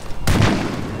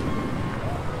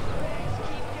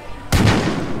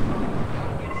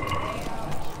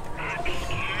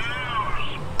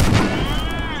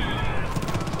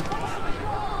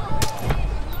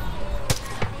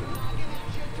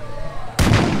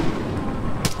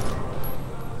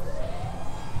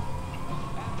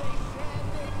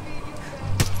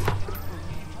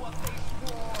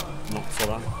 Knock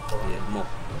seorang. Ya, knock.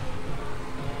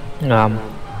 Ngam.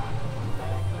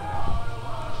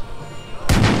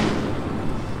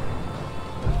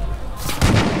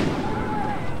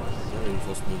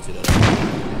 Reinforcement sudah.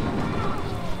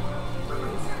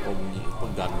 Oh, bunyi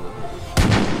pegang.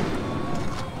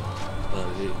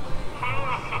 Tadi.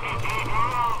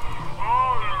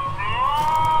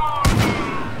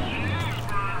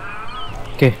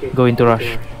 Okay, go into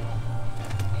rush.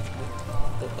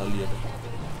 Totally ada.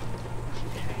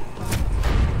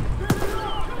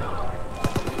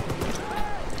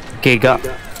 Okay, gak.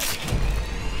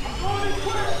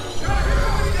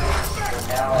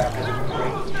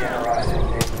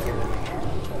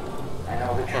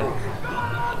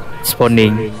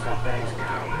 Spawning.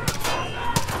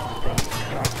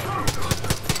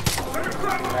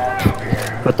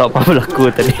 Kau tahu apa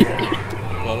berlaku tadi?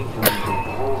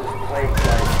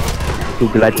 Tu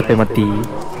gelap sampai mati.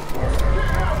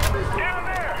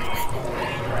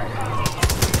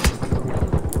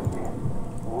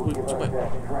 Cepat.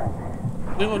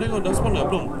 Tengok dah spawn dah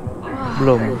belum?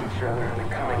 Belum.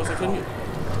 Berapa second ni?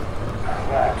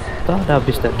 Dah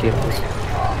habis dah kill.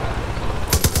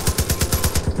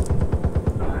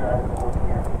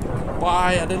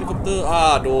 Wah, ada helikopter.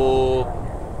 Aduh.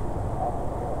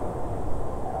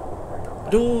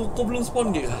 Aduh, kau belum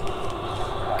spawn ke?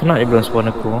 Kenapa dia belum spawn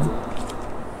aku?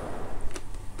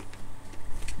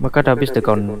 Maka dah habis the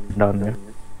countdown ya.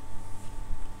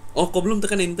 Oh, kau belum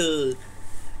tekan enter.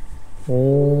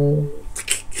 Oh.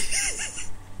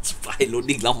 Cepat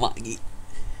loading lama lagi.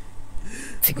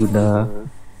 Si guna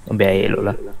ambil air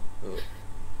elok lah.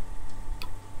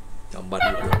 Gambar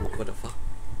ni lah. What the fuck?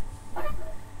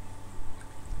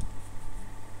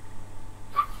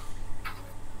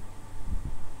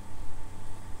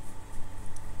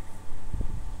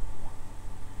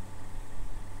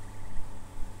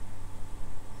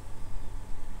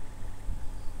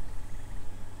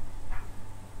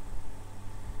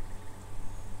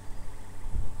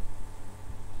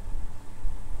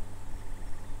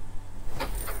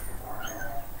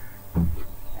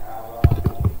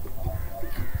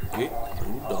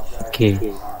 Okay.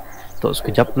 Tok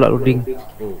sekejap pula loading.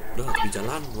 Oh, dah pergi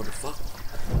jalan. What the fuck?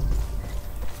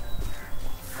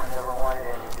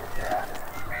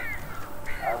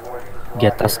 Di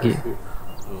atas ke.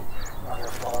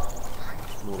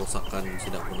 Merosakkan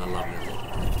sidak pun alam ya.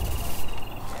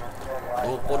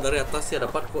 Oh, kau dari atas ya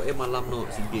dapat kau malam no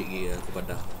sibik ya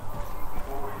kepada.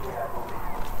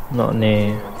 No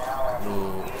ni.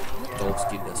 No, jauh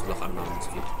sikit dah sebelah kanan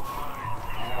sikit.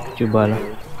 Cubalah.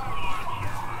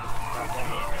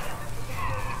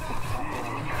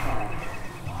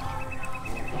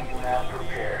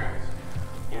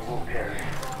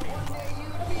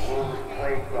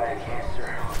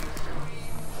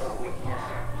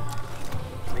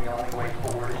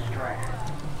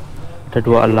 Ada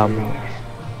dua alam.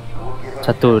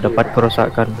 Satu dapat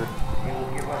kerosakan.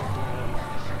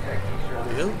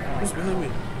 Yeah, who's behind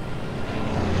me?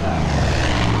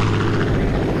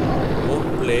 Oh,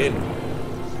 plane.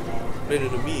 Plane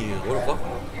enemy. What the fuck?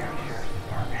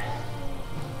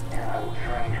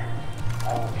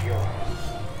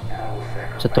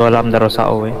 Satu alam dah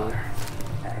rosak weh.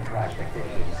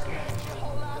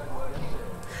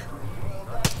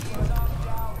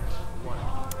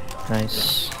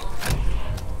 Nice.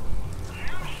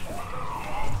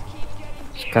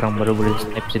 Sekarang baru boleh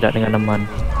snap sidak dengan aman.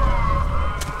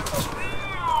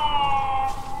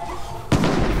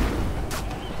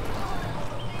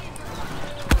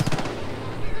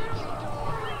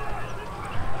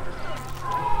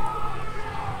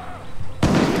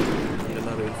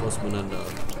 Kena reinforcement anda.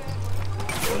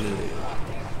 Boleh.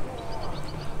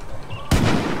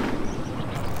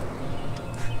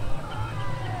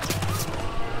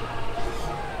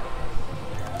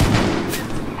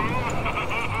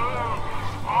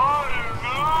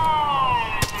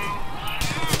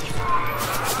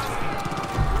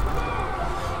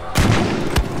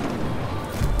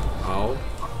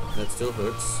 still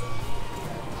hurts.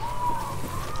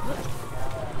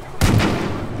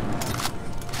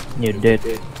 You're dead.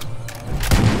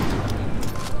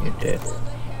 You're dead.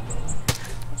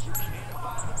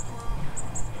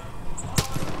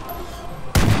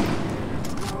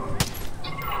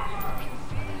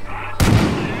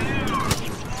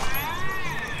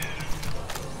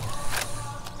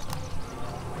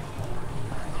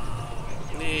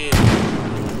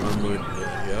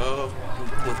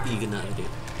 Mati kena dia.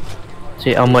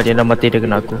 Si Ahmad yang dah mati dia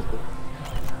kena aku.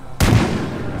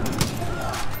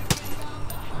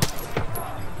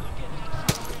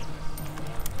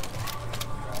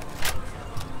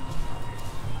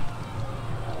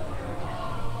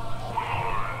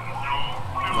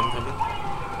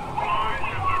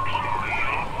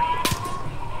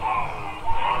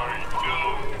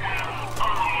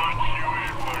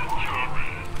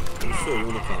 I'm sure you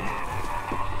wanna come.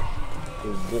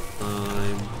 Oh, book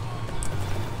time.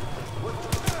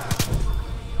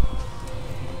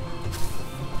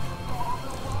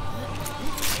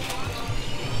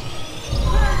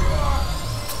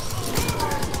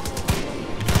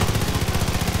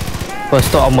 First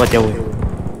stop Ahmad jauh.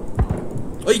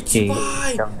 Oi,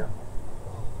 cipai.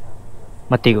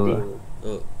 Mati kau ke?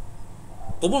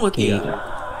 Kau pun mati ya?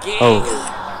 Oh.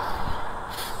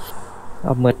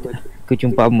 Ahmad. Aku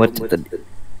jumpa Ahmad tadi.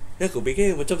 Ya, aku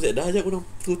fikir macam Zed dah ajak aku nak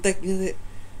full tag-nya Zed.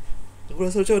 Aku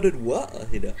rasa macam ada dua lah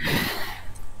tidak.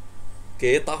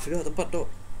 Okay, tough juga tempat tu.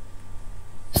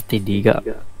 Steady juga.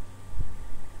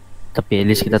 Tapi at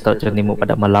least kita tahu macam tembok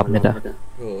pada malam ni dah.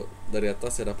 Oh, dari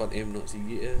atas saya dapat aim nak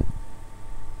sikit ya.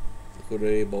 Aku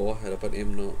dari bawah saya dapat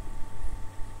aim nak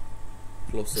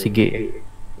closer. Sikit.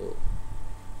 Oh.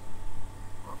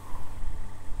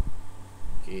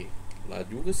 Okay,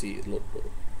 laju ke si load tu?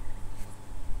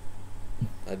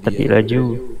 Tapi laju.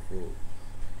 Oh.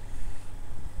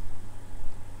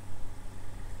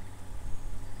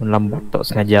 Lambat tak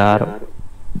sengaja.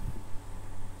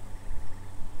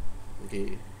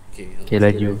 Okay,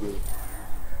 laju.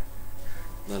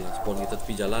 Nah lah, spawn kita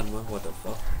tepi jalan mah, what the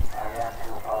fuck.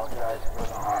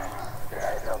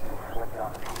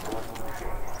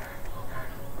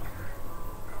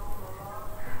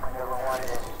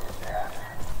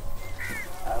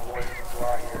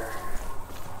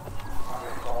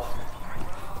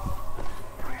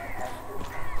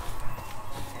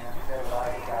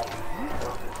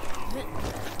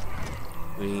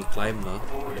 We climb lah.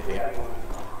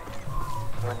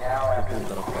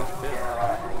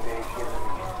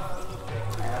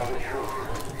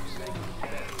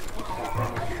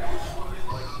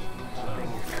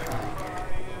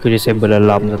 Tu disable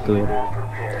alarm satu ya.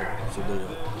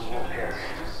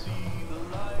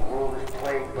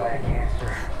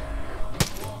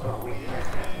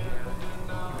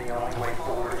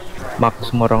 Mark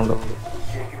semua orang tu.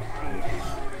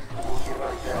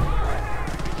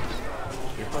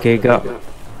 Okay, gak.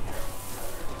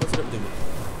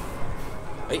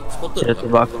 Dia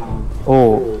tebak aku.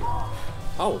 Oh.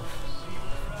 How?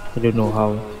 I don't know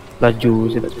how. Laju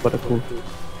saya tak cepat aku.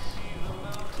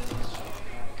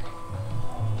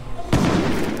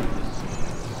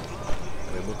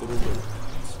 Rebo turun tu.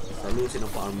 Selalu saya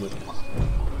nampak armor.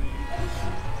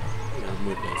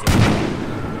 Armor dah.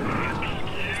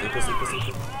 Sniper.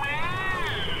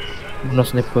 Mana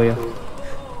sniper ya?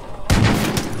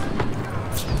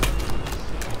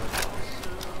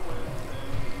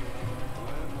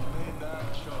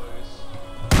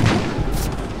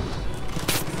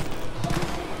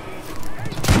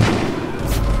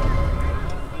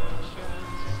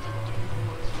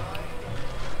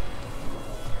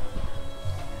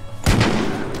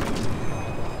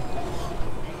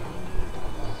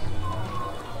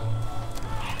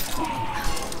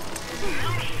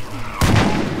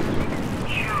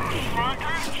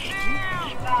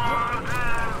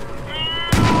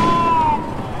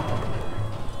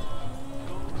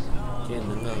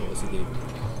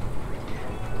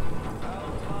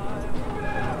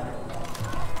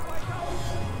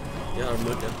 Ya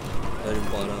armor ya. Dari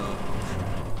para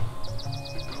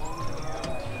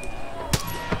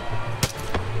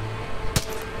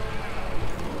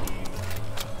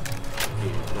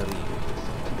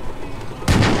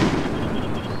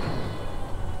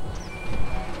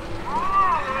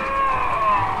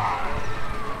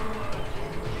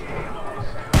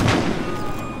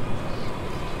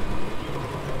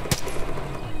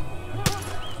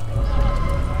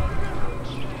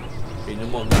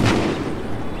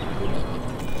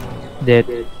dead.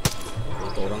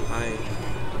 Atau orang high.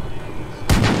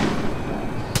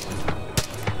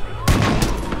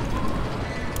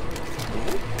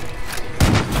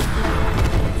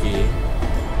 Okay.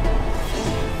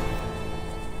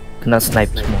 Kena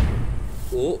snipe semua.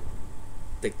 Oh,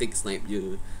 taktik snipe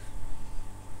je.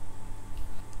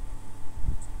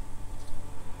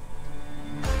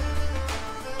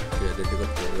 Okay, ada dekat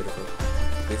tu.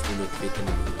 Please do not fit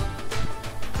anymore.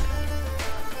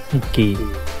 Okay.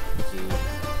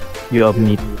 You are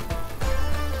meat.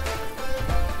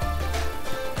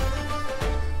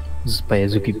 Supaya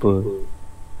zookeeper.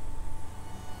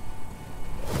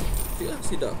 Yeah,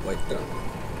 see that white truck.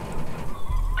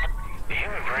 The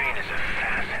human brain is a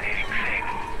fascinating thing.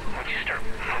 Once you start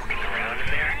poking around in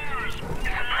there, it's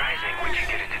surprising what you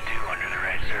get it to do under the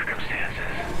right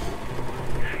circumstances.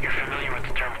 You're familiar with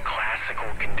the term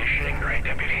classical conditioning, right,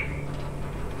 Deputy?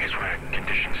 It's when a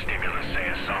conditioned stimulus,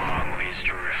 say a song, leads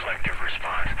to a reflective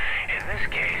response. In this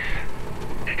case,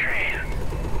 the train.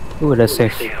 Ooh, that's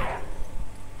safe.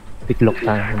 Pick lock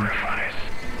time.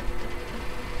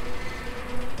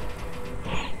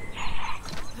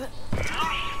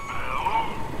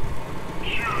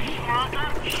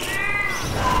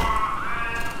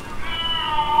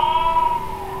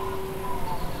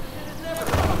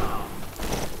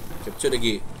 Capture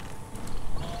lagi.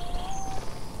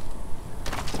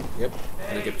 Yep,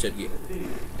 kena capture lagi.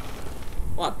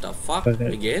 What the fuck?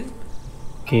 Again?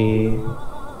 Okay.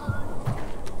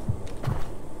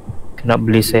 Kena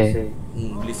bliss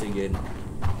Bliss again.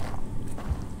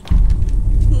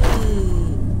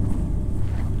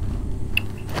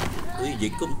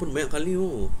 Jacob pun banyak kali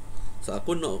tu. So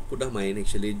aku dah main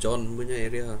actually John punya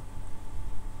area.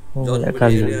 John punya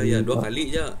area ya 2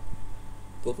 kali je.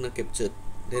 Kau kena capture.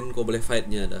 Then kau boleh fight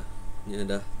nya dah.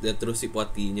 Dia terus si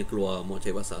puatinya keluar mau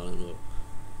cari pasal tu.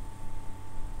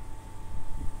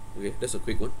 Okay, that's a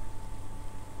quick one.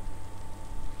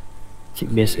 Cik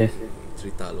biasa.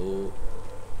 Cerita lo.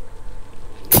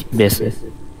 Cik biasa.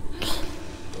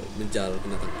 Menjal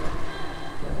kena tangkap.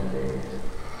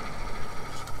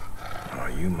 Oh,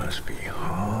 you must be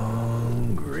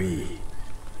hungry.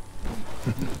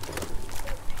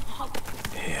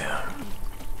 Yeah.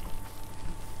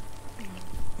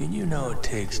 Did you know it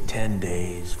takes 10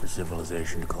 days for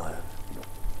civilization to collapse?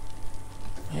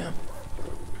 Yeah.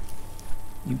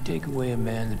 You take away a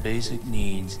man's basic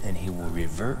needs and he will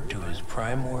revert to his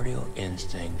primordial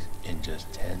instincts in just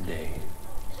 10 days.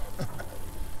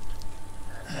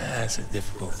 That's a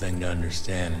difficult thing to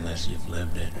understand unless you've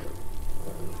lived it.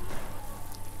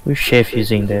 Who's Chef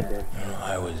using that?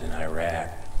 I was in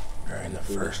Iraq during the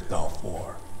first Gulf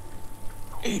War.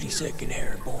 82nd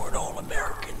Airborne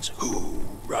All-Americans.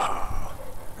 Hoorah!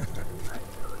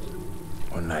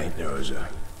 One night there was an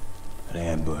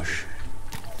ambush.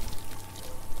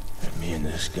 And me and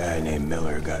this guy named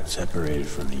Miller got separated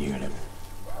from the unit.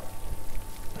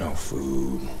 No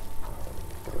food.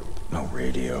 No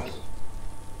radio.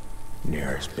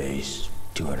 Nearest base,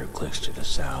 200 clicks to the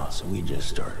south, so we just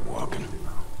started walking.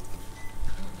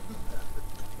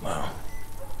 Well,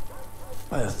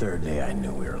 by the 3rd day I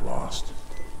knew we were lost.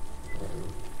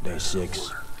 Day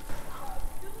 6,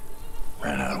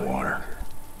 ran out of water.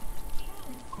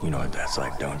 You know what that's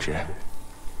like, don't you?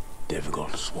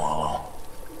 Difficult to swallow.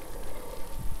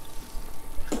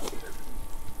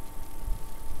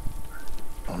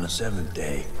 On the 7th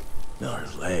day,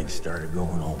 Miller's legs started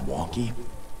going all wonky.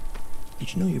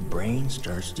 Did you know your brain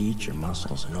starts to eat your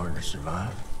muscles in order to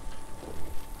survive?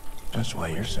 That's why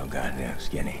you're so goddamn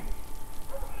skinny.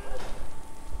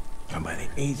 And by the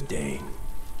 8th day,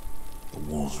 the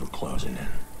wolves were closing in.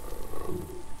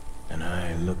 And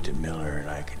I looked at Miller and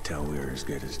I could tell we were as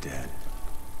good as dead.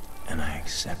 And I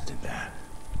accepted that.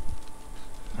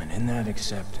 And in that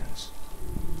acceptance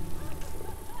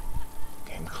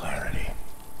came clarity.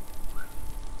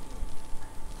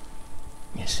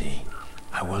 You see,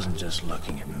 I wasn't just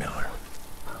looking at Miller.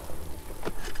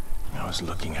 I was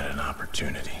looking at an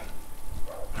opportunity.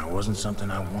 It wasn't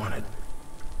something I wanted.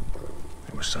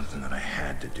 It was something that I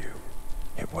had to do.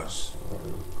 It was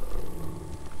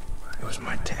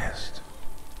my test.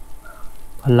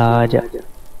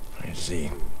 You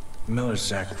see, Miller's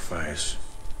sacrifice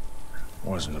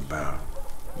wasn't about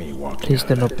me walking Please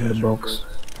out of don't that open the desert. box.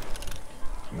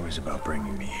 It was about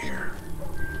bringing me here.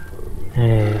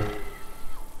 The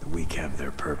weak have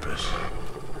their purpose.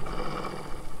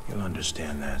 You'll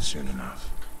understand that soon enough.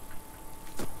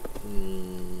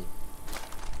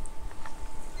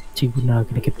 Cik guna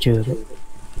kena capture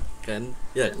Kan?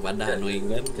 Ya, pada annoying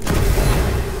kan?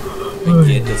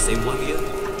 Again, the same one here.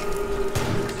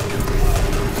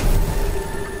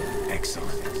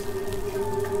 Excellent.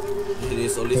 It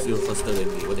is always your faster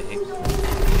than me. What the heck?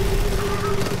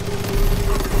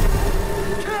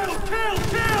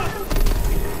 Kill!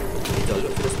 Jauh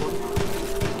look first one.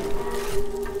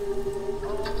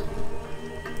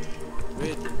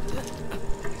 Wait.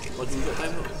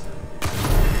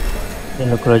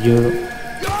 Aku laju.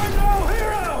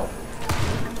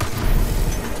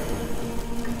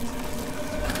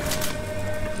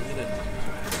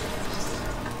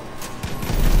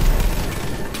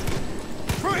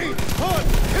 Train, hunt,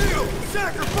 kill,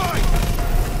 sacrifice!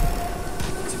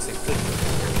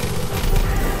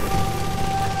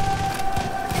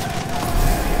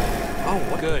 Oh,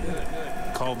 what? Good.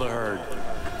 Call the herd.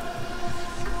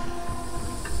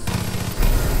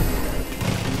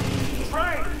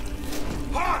 Train,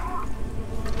 hunt,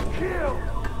 kill!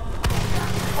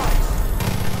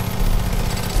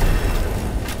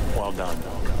 Well done.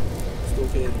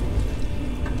 Stupid.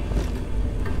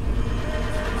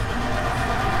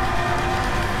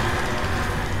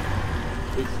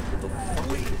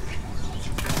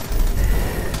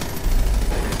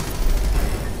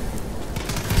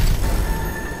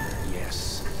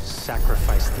 Yes.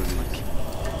 Sacrifice the weak.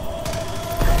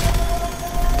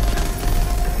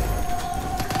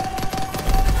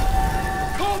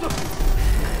 Call them!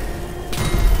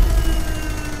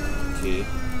 Okay.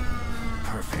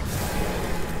 Perfect.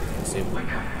 Same. Wake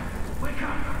up! Wake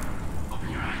up! Open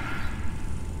your eyes.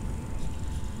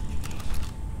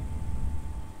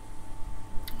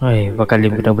 Oi, bakal dia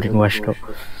kena brainwash tu.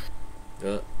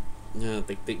 Ya,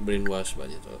 taktik brainwash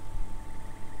banyak tu.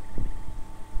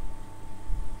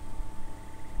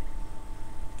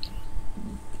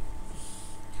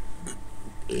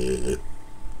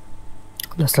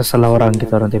 Dah salah orang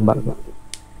kita orang tembak.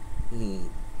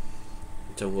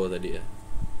 Macam gua tadi ya.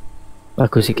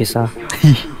 Aku si kisah.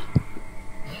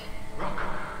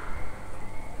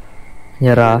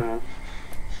 Nyerah. I'm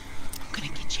gonna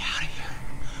get you out of here,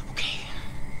 okay?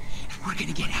 We're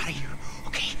gonna get out of here,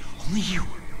 okay? Only you.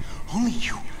 Only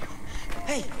you.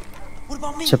 Hey, what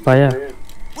about me? Siapa ya?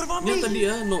 What about Yang me? tadi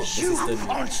ya, no You assistant.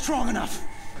 aren't strong enough.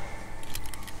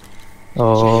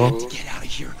 Oh, Get out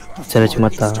of here saya before cuma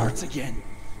it tahu. starts again.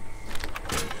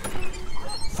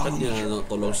 Kan dia nak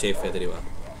tolong chef ya tadi pak.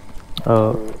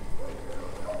 Oh,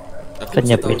 Aku kan mesti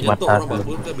dia tahu punya nyetok mata orang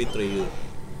bagus ke betray you.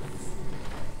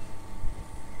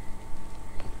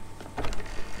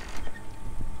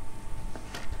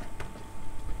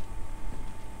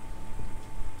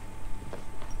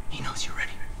 He knows you're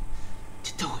ready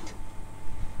to do it.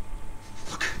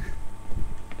 Look.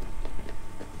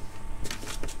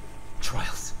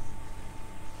 Trials.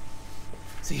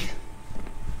 See?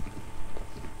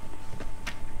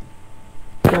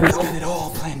 He's got it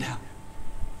all planned out.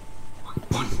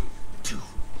 1, 2,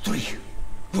 3.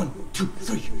 1, 2,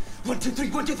 3. 1, 2, 3.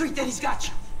 1, 2, 3. Then he's got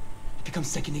you. It becomes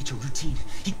second nature, routine.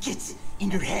 He gets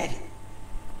in your head.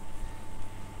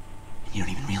 And you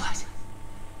don't even realize it.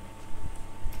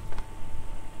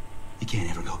 You can't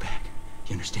ever go back.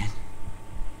 You understand?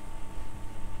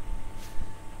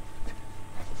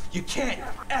 You can't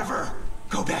ever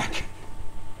go back.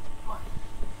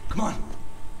 Come on.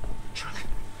 Truck.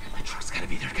 The truck's gotta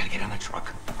be there. Gotta get on the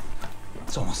truck.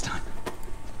 It's almost done.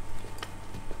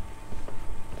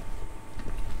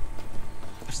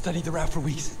 I've studied the route for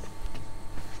weeks.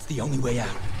 It's the only way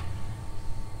out.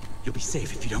 You'll be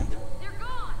safe if you don't. They're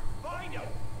gone! Find them!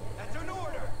 That's an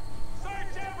order!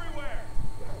 Search everywhere!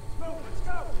 Let's move, let's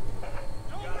go!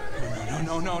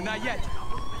 No, not yet.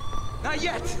 Not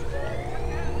yet.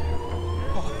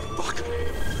 Oh, fuck.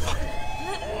 Fuck.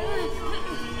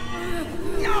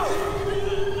 No!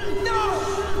 No!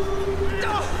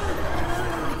 No!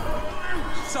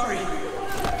 Sorry.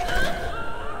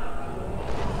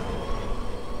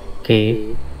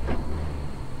 okay.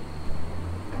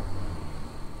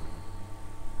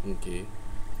 Okay.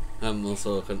 I'm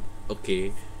also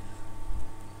okay.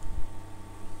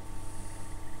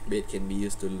 Bait can be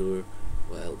used to lure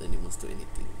wild animals to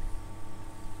anything.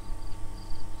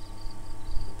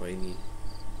 Apa ini?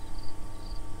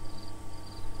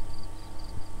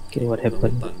 Okay, what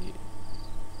happened? Hutan ni.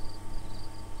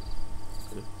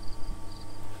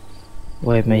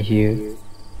 Why am I here?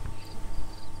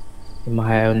 Am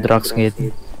I on drugs again?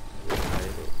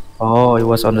 Oh, it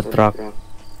was on the truck.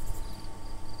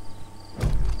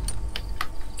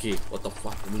 Okay, what the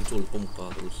fuck? Muncul pompa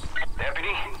terus.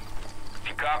 Deputy, if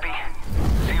you copy,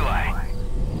 Eli.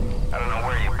 I don't know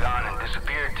where you've gone and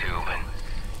disappeared to, but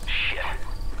shit.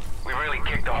 We really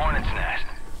kicked the hornet's nest.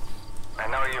 I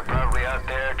know you're probably out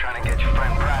there trying to get your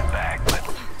friend Pratt back, but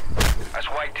us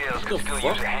whitetails could still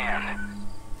use a hand.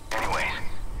 Anyways,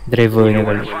 Driver you ni know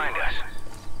where to kali. find us.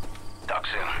 Talk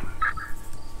soon.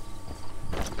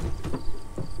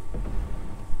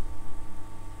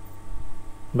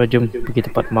 Jom pergi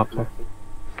tempat makan.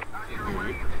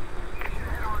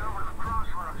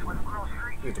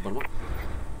 Ini tempat mak.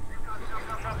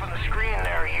 Up on the screen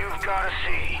there, you've got to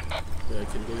see. Yeah, I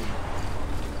can go in.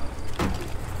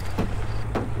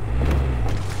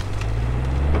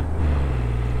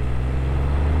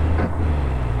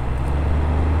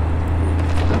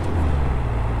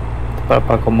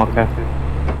 apa kau makan?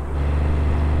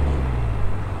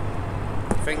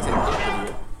 F.A.N.G center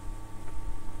kedua.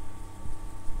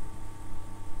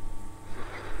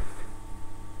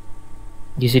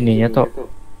 Di sininya toh.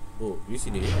 Oh, di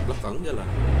sini belakang jalan.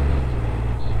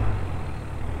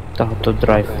 Tahu to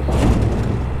drive.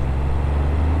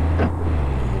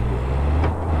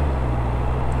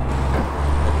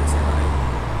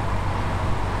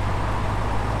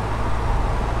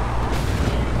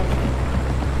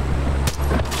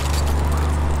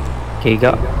 Okay,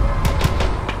 gak.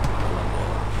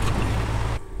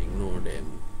 Ignore them.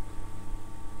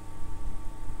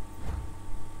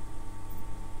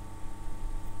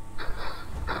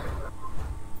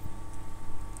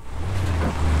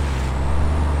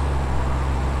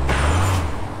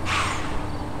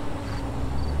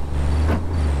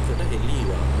 Kita heli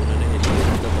lah. Mana ada heli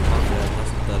kita terbang ke atas,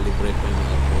 kita liberate main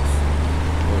outpost.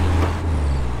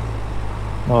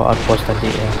 Oh, outpost tadi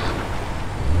ya.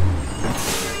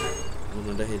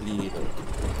 Ada heli tu,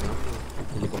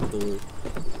 helikopter.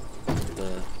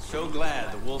 Kita So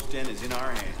glad the wolf den is in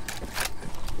our hands.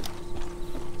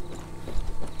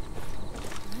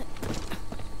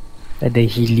 Ada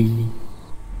heli.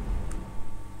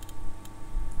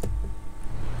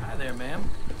 Hi there, ma'am.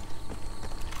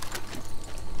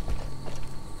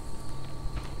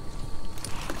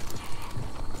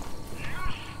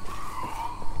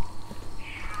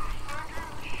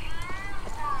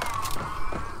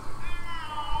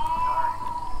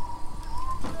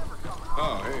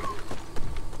 Oh, hey.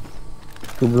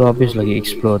 Tu belum habis lagi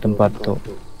explore tempat tu.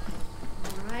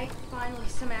 Alright, finally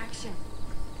some action.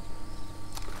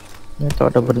 Ni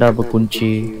tak ada benda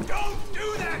berkunci.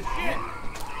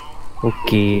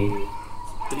 Okey.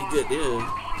 trigger dia.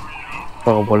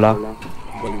 Apa bola?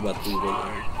 Balik batu dia.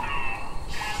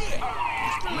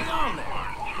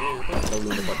 Apa kalau lu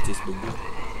dapat cheeseburger?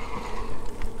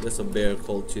 There's a bear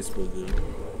called Cheeseburger.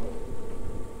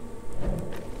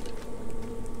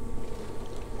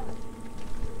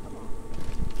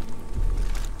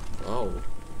 Wow,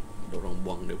 ada orang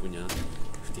buang dia punya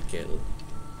 50 cal.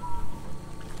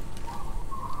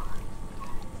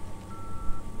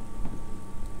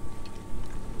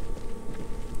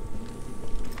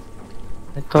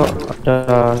 Itu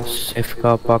ada save ke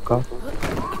apakah?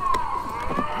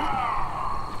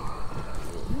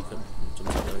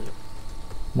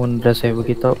 Mun dah save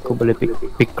begitu, aku boleh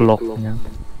pick locknya.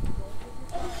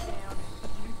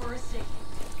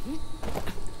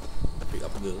 Pick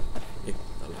up girl.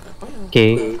 Salah apa ya?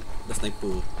 Okay. Ada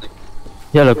sniper.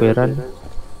 Ya lah Kuiran.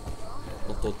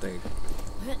 Auto tank.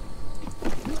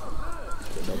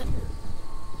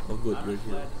 Oh good, we're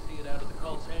here.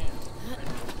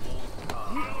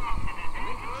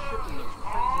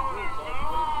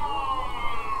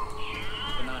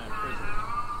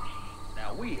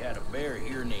 Now we had a bear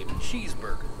here named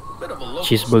Cheeseburger. Bit of a local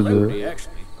Cheeseburger. celebrity,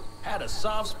 actually. Had a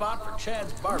soft spot for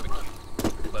Chad's barbecue.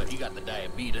 But he got the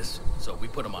diabetes, so we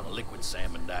put him on a liquid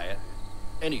salmon diet.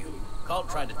 Anywho, Colt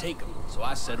tried to take him, so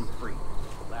I set him free.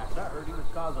 Last I heard, he was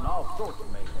causing all sorts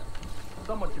of mayhem.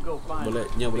 Someone should go find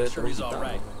him, make sure he's all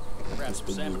right. Grab some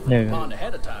salmon from the pond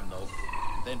ahead of time, though.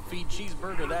 Then feed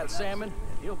Cheeseburger that salmon,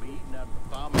 and he'll be eating out of the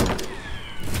palm of his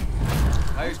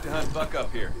hand. I used to hunt buck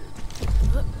up here.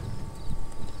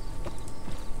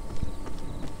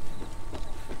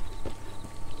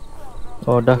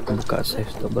 Oh dah aku buka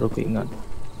save tu baru aku ingat.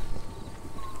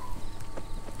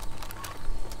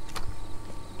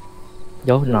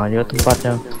 Jauh nah je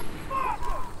tempatnya.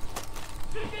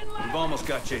 We've almost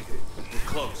got Jacob. We're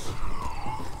close.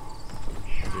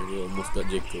 We almost got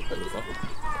Jacob. What the fuck?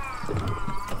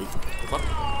 What?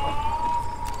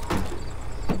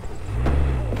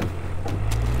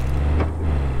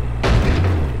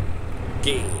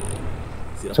 Okay.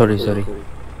 Sorry.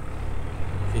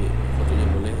 Okay, fotonya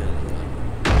boleh ya.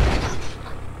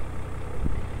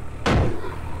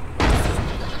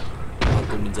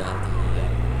 Aku menjahat.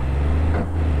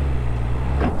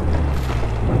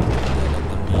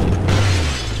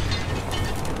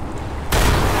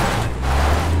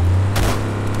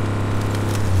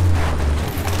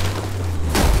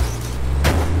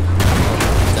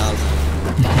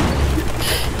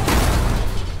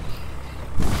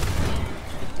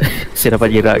 Saya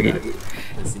dapat jirak lagi.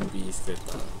 Mesin bis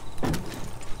kereta.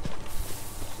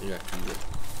 Ya, Kiel.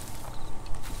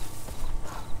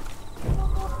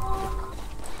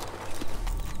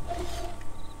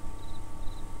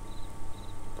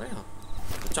 Apa ya?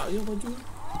 Pecah je baju.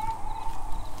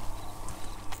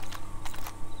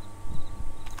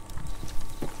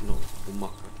 No, rumah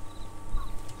kan.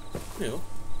 Ni oh.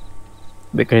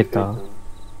 Beg kereta.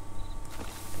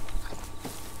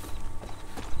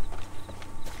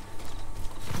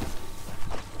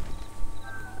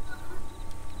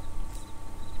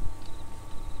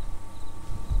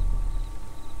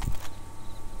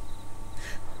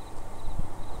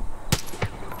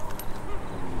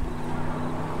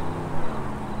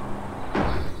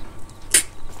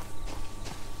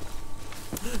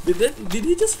 Did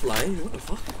he just fly? What the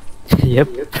fuck? Yep,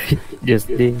 just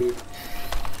did.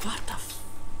 What the f...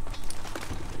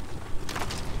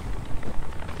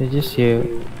 They just hear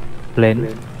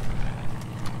plane.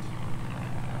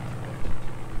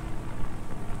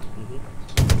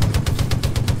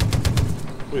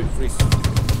 Wait, freeze.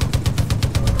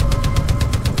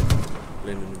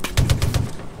 Plane.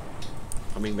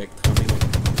 Coming back.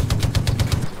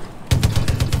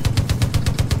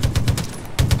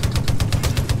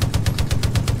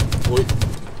 Wait.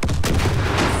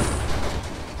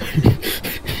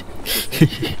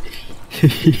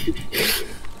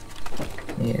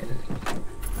 Yeah.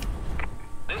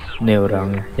 Ini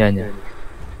orangnya, ya.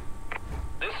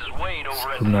 This is Wade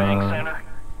over at the F.A.N.G Center.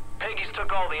 Peggy's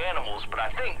took all the animals, but I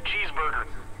think Cheeseburger...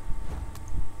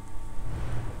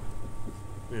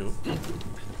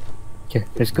 Okay,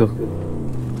 let's go.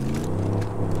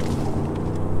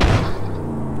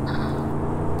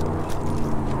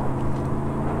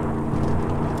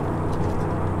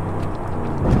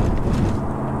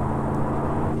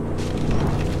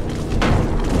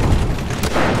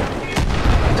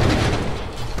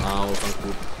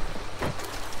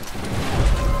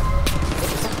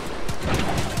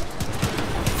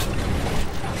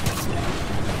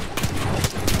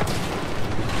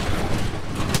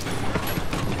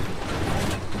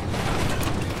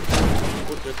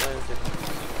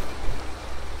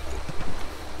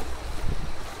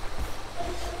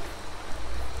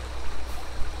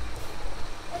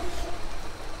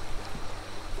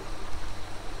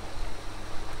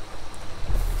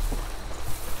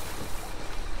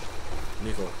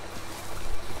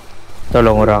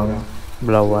 Tolong orang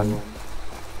melawan.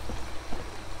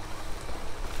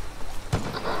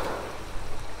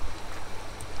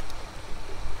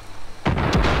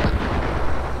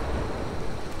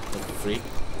 Free.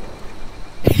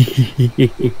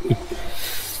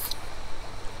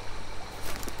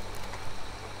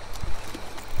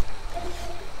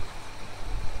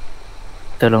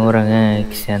 Tolong orangnya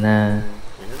ke sana.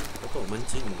 Kau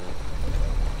mancing tak?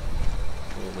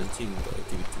 Oh, mancing tak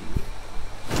aktiviti.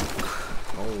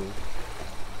 Oh.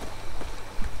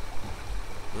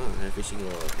 Ah, fishing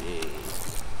rod. Yay.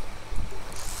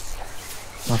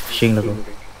 Fishing lah kau.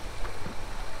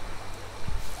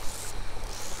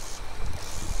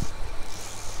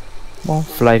 Oh,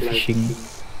 fly fishing.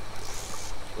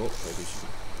 Oh, fly fishing.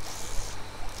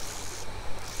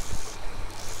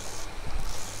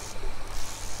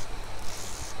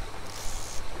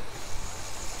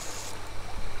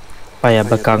 Payah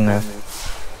belakang lah.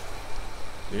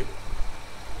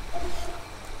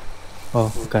 Oh,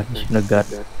 bukan.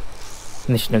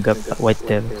 Ini Snegat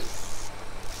whitetail.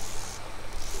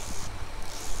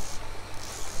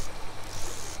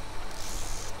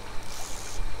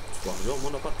 Wah, jom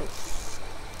mau dapat tu.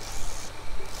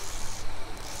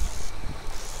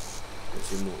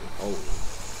 Sini. Oh.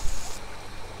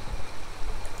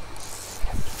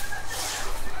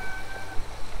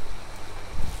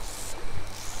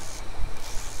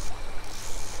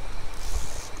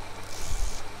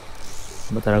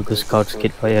 Bentar aku scout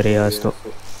sikit for areas tu.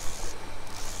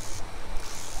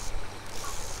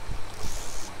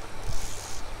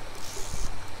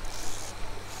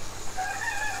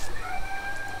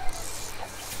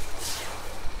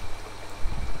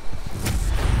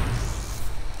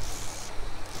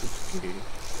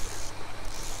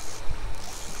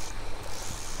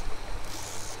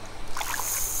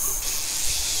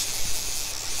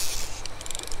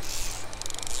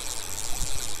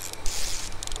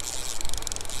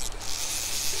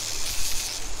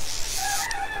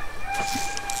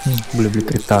 Boleh beli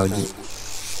kereta lagi.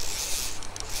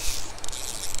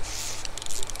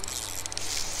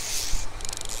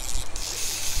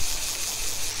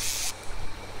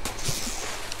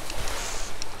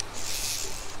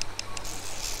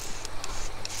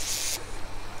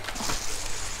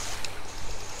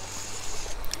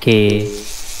 Okay,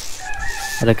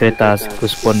 ada kereta aku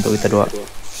spawn untuk kita dua.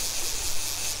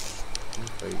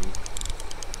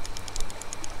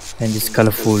 And it's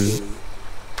colorful.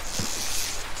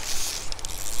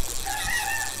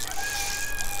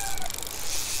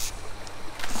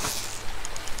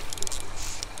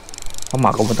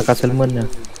 Mak kau pun tekan Salmon dah.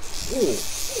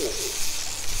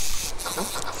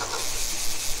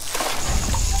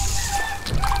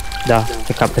 Dah,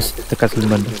 cakap tekan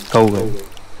Salmon kau kan.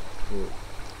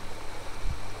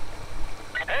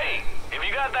 Hey, if you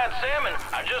got that salmon,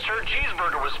 I just heard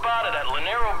Cheeseburger was spotted at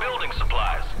Lanero Building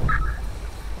Supplies.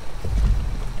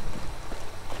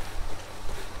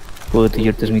 Oh,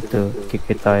 700 meter ke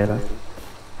kereta ya lah.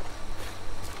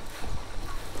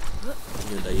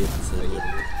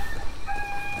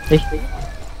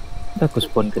 Aku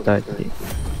spawn ke tadi.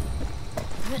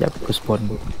 Sekejap aku spawn.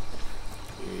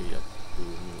 Yap, tu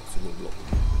semua blok.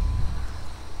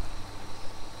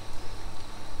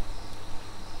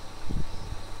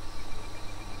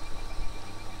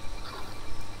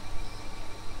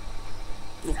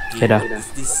 Okay, Dah. what is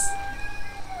this?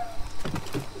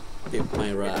 Take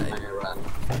my ride.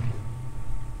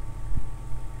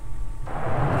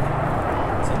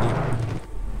 Sini.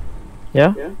 Ya?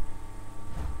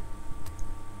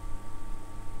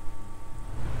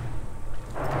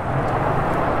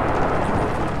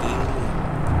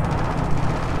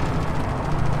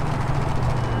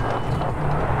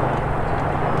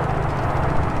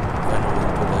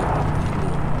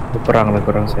 Berperang lah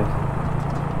korang saya.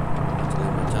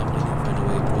 Macam ni, find a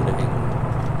way to the angle.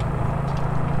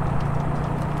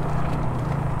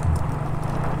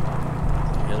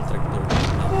 Hell tractor.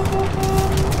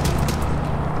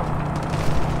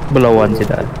 Berlawan saya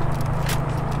dah.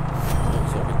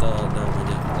 So kita dah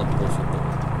banyak outpost itu.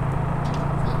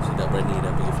 Sudah berani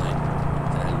dah pergi fight.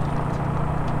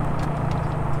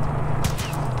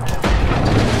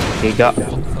 Tiga.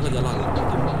 Salah jalan.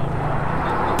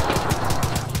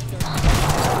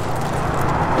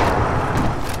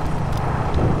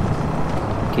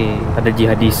 Okay, ada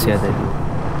jihadis ya tadi.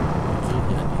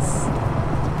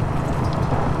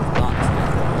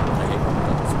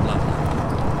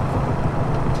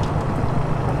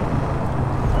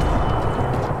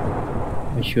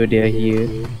 I'm sure they are here.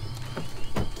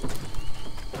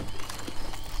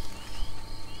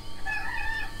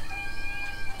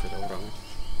 Ada orang.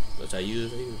 Tak percaya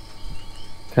saya.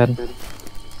 Kan?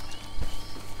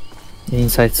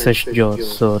 Inside search Jaws,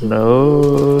 so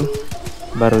no.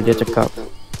 Baru dia cakap.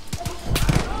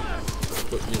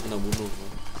 Sepatutnya kena bunuh.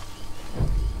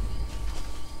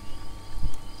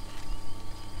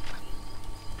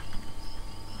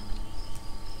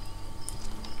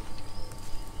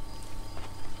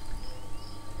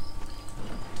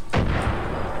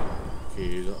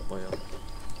 Okay, tak payah.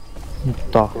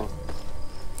 Entah.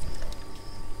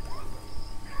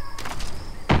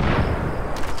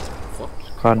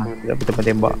 Kan, tidak betul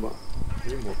tembak.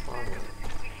 Ini mortal.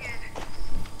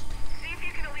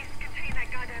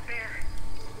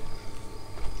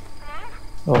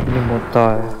 Oh, ini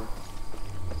mortal.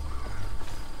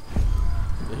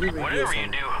 Whatever you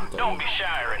do, don't be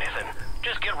shy or anything.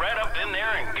 Just get right up in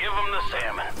there and give him the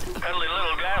salmon. Cuddly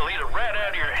little guy will eat it right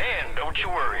out of your hand, don't you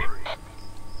worry.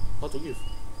 What to give?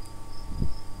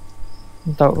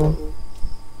 Tahu.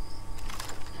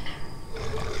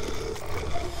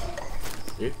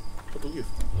 What to give?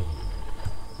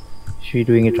 She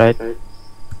doing it right.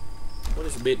 What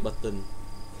is bait button?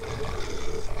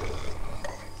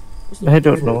 I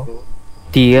don't know.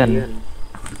 Tian.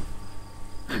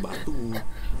 Batu.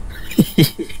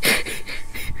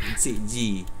 Si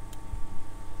G.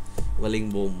 Paling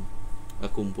bom.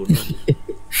 Aku pun.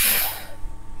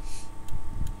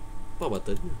 Apa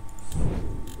buttonnya?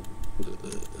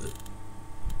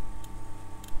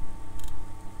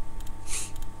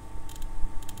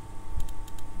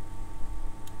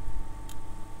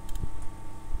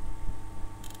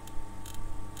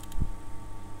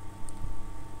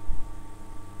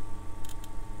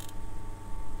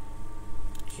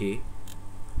 Okay.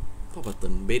 Apa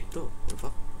button? Bait tu? What the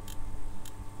fuck?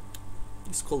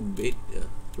 It's called bait ya.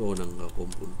 Coba nang aku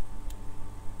pun.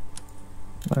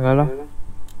 Enggak lah.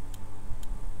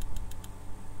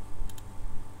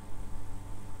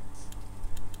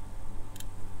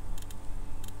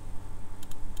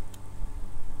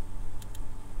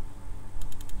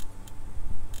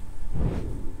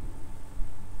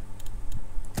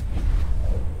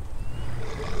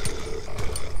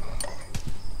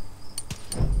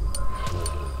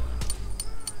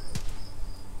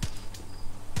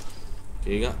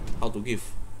 Okay, kak, how to give?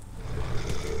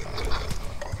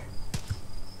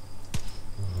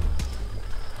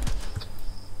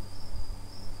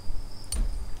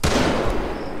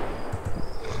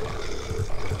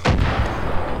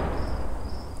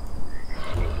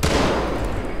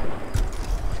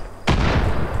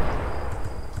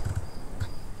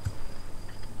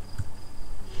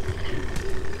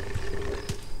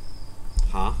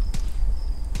 Hah?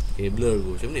 Okay, blur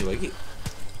aku. Macam ni bagi?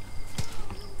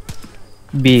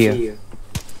 B.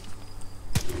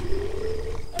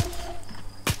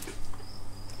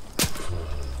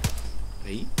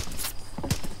 Hai.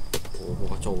 Oh,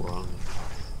 mau kacau orang.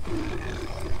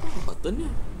 Button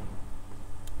ni.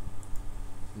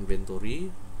 Inventory.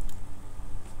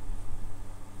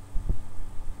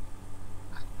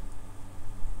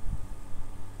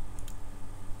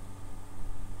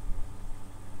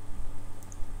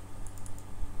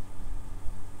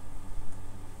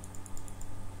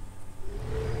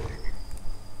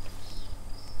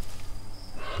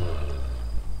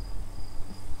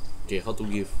 Okay, how to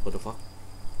give? What the fuck?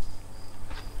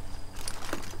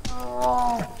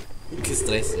 Okay,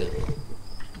 stress ya.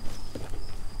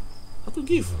 How to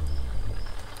give?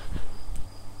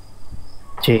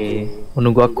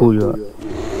 Menunggu aku juga.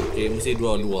 Okay, mesti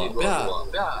dua-dua. Ya.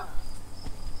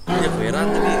 Ya,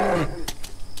 F.A.N.G tadi.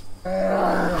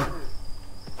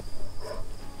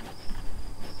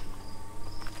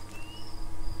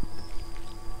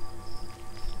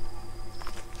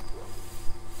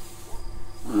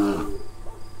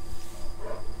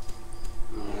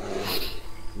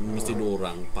 Mesti dua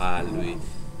orang palui.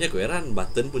 Ya, F.A.N.G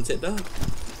button pun set dah.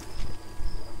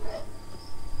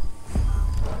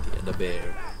 Okay, ada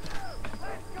bear.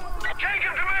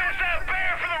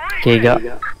 Okay, gak.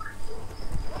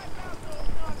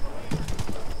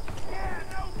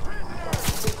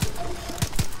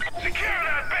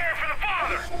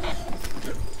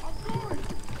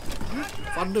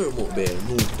 Father mau bear,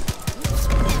 move.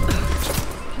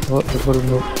 Oh,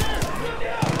 move.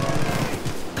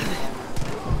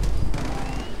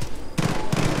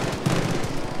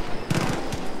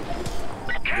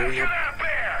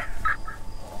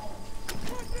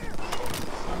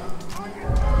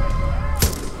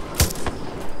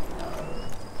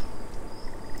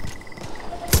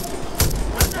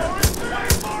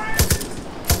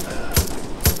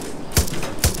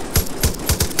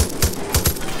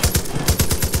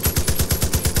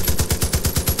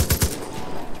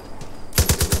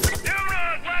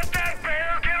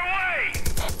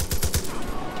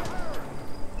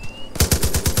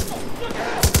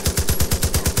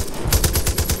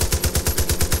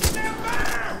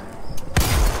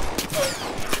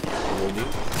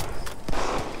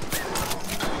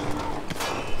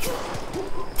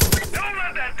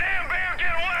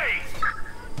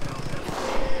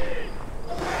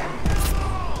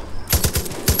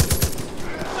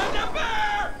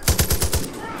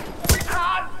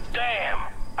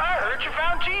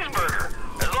 Cheeseburger.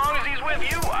 As long as he's with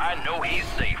you, I know he's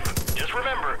safe. Just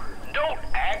remember, don't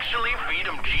actually feed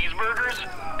him cheeseburgers,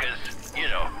 because, you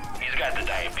know, he's got the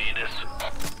diabetes.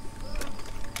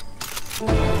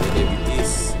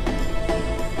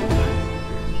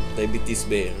 Diabetes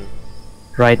bear.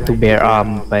 Right to bear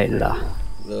arm, baiklah.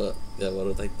 Ya,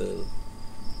 baru title.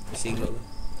 Singkat lah.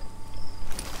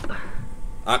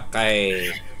 Akai.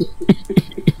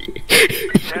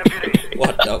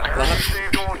 What the fuck?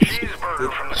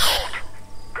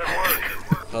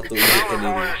 How to eat it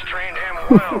anyway?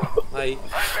 Hi.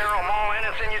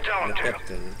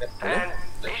 And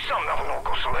he's some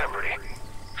local celebrity.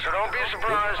 So don't be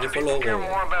surprised if people care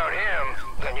more about him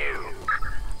than you.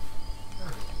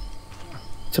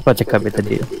 Siapa cakap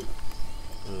tadi?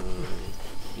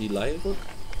 Eli kot.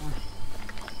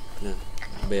 Nah,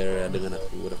 bear dengan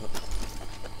aku berapa?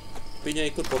 Punya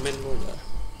ikut komen lo enggak?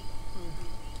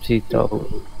 Si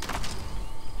tahu.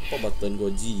 Kok button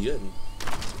goji kan?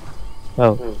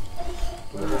 Oh.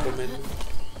 Komen.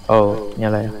 Oh,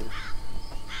 nyala ya.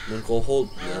 Dan kau hold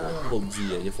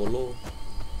G aja follow.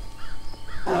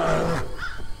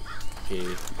 Okay.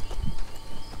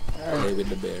 Play with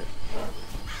the bear.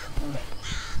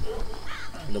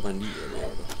 Udah mandi ya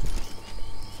bear.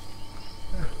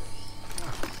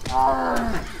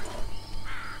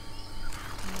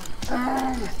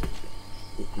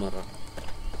 Marah.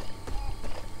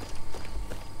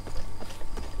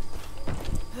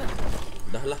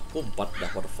 Dah lah, kok 4 dah,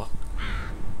 what the fuck.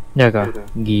 Ya kah?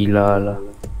 Gila lah.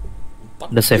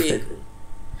 Udah save.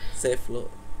 Save lo.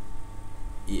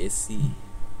 ESC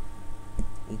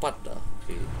 4 dah.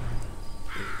 Okay.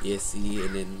 ESC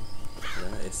and then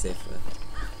SF lah.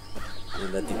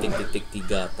 Ada titik-titik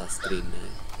 3 atas screen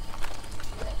lah.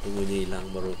 Tunggunya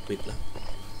hilang baru quit lah.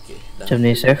 Okay, dah. Macam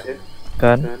ni save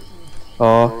kan?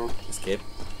 Oh. Escape.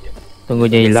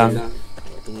 Tunggunya hilang.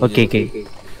 Okay.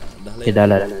 Dah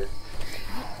lah.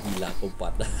 Gila, aku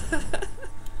 4 dah.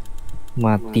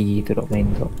 Mati tu dok main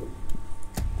tu.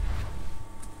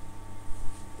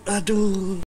 Aduh.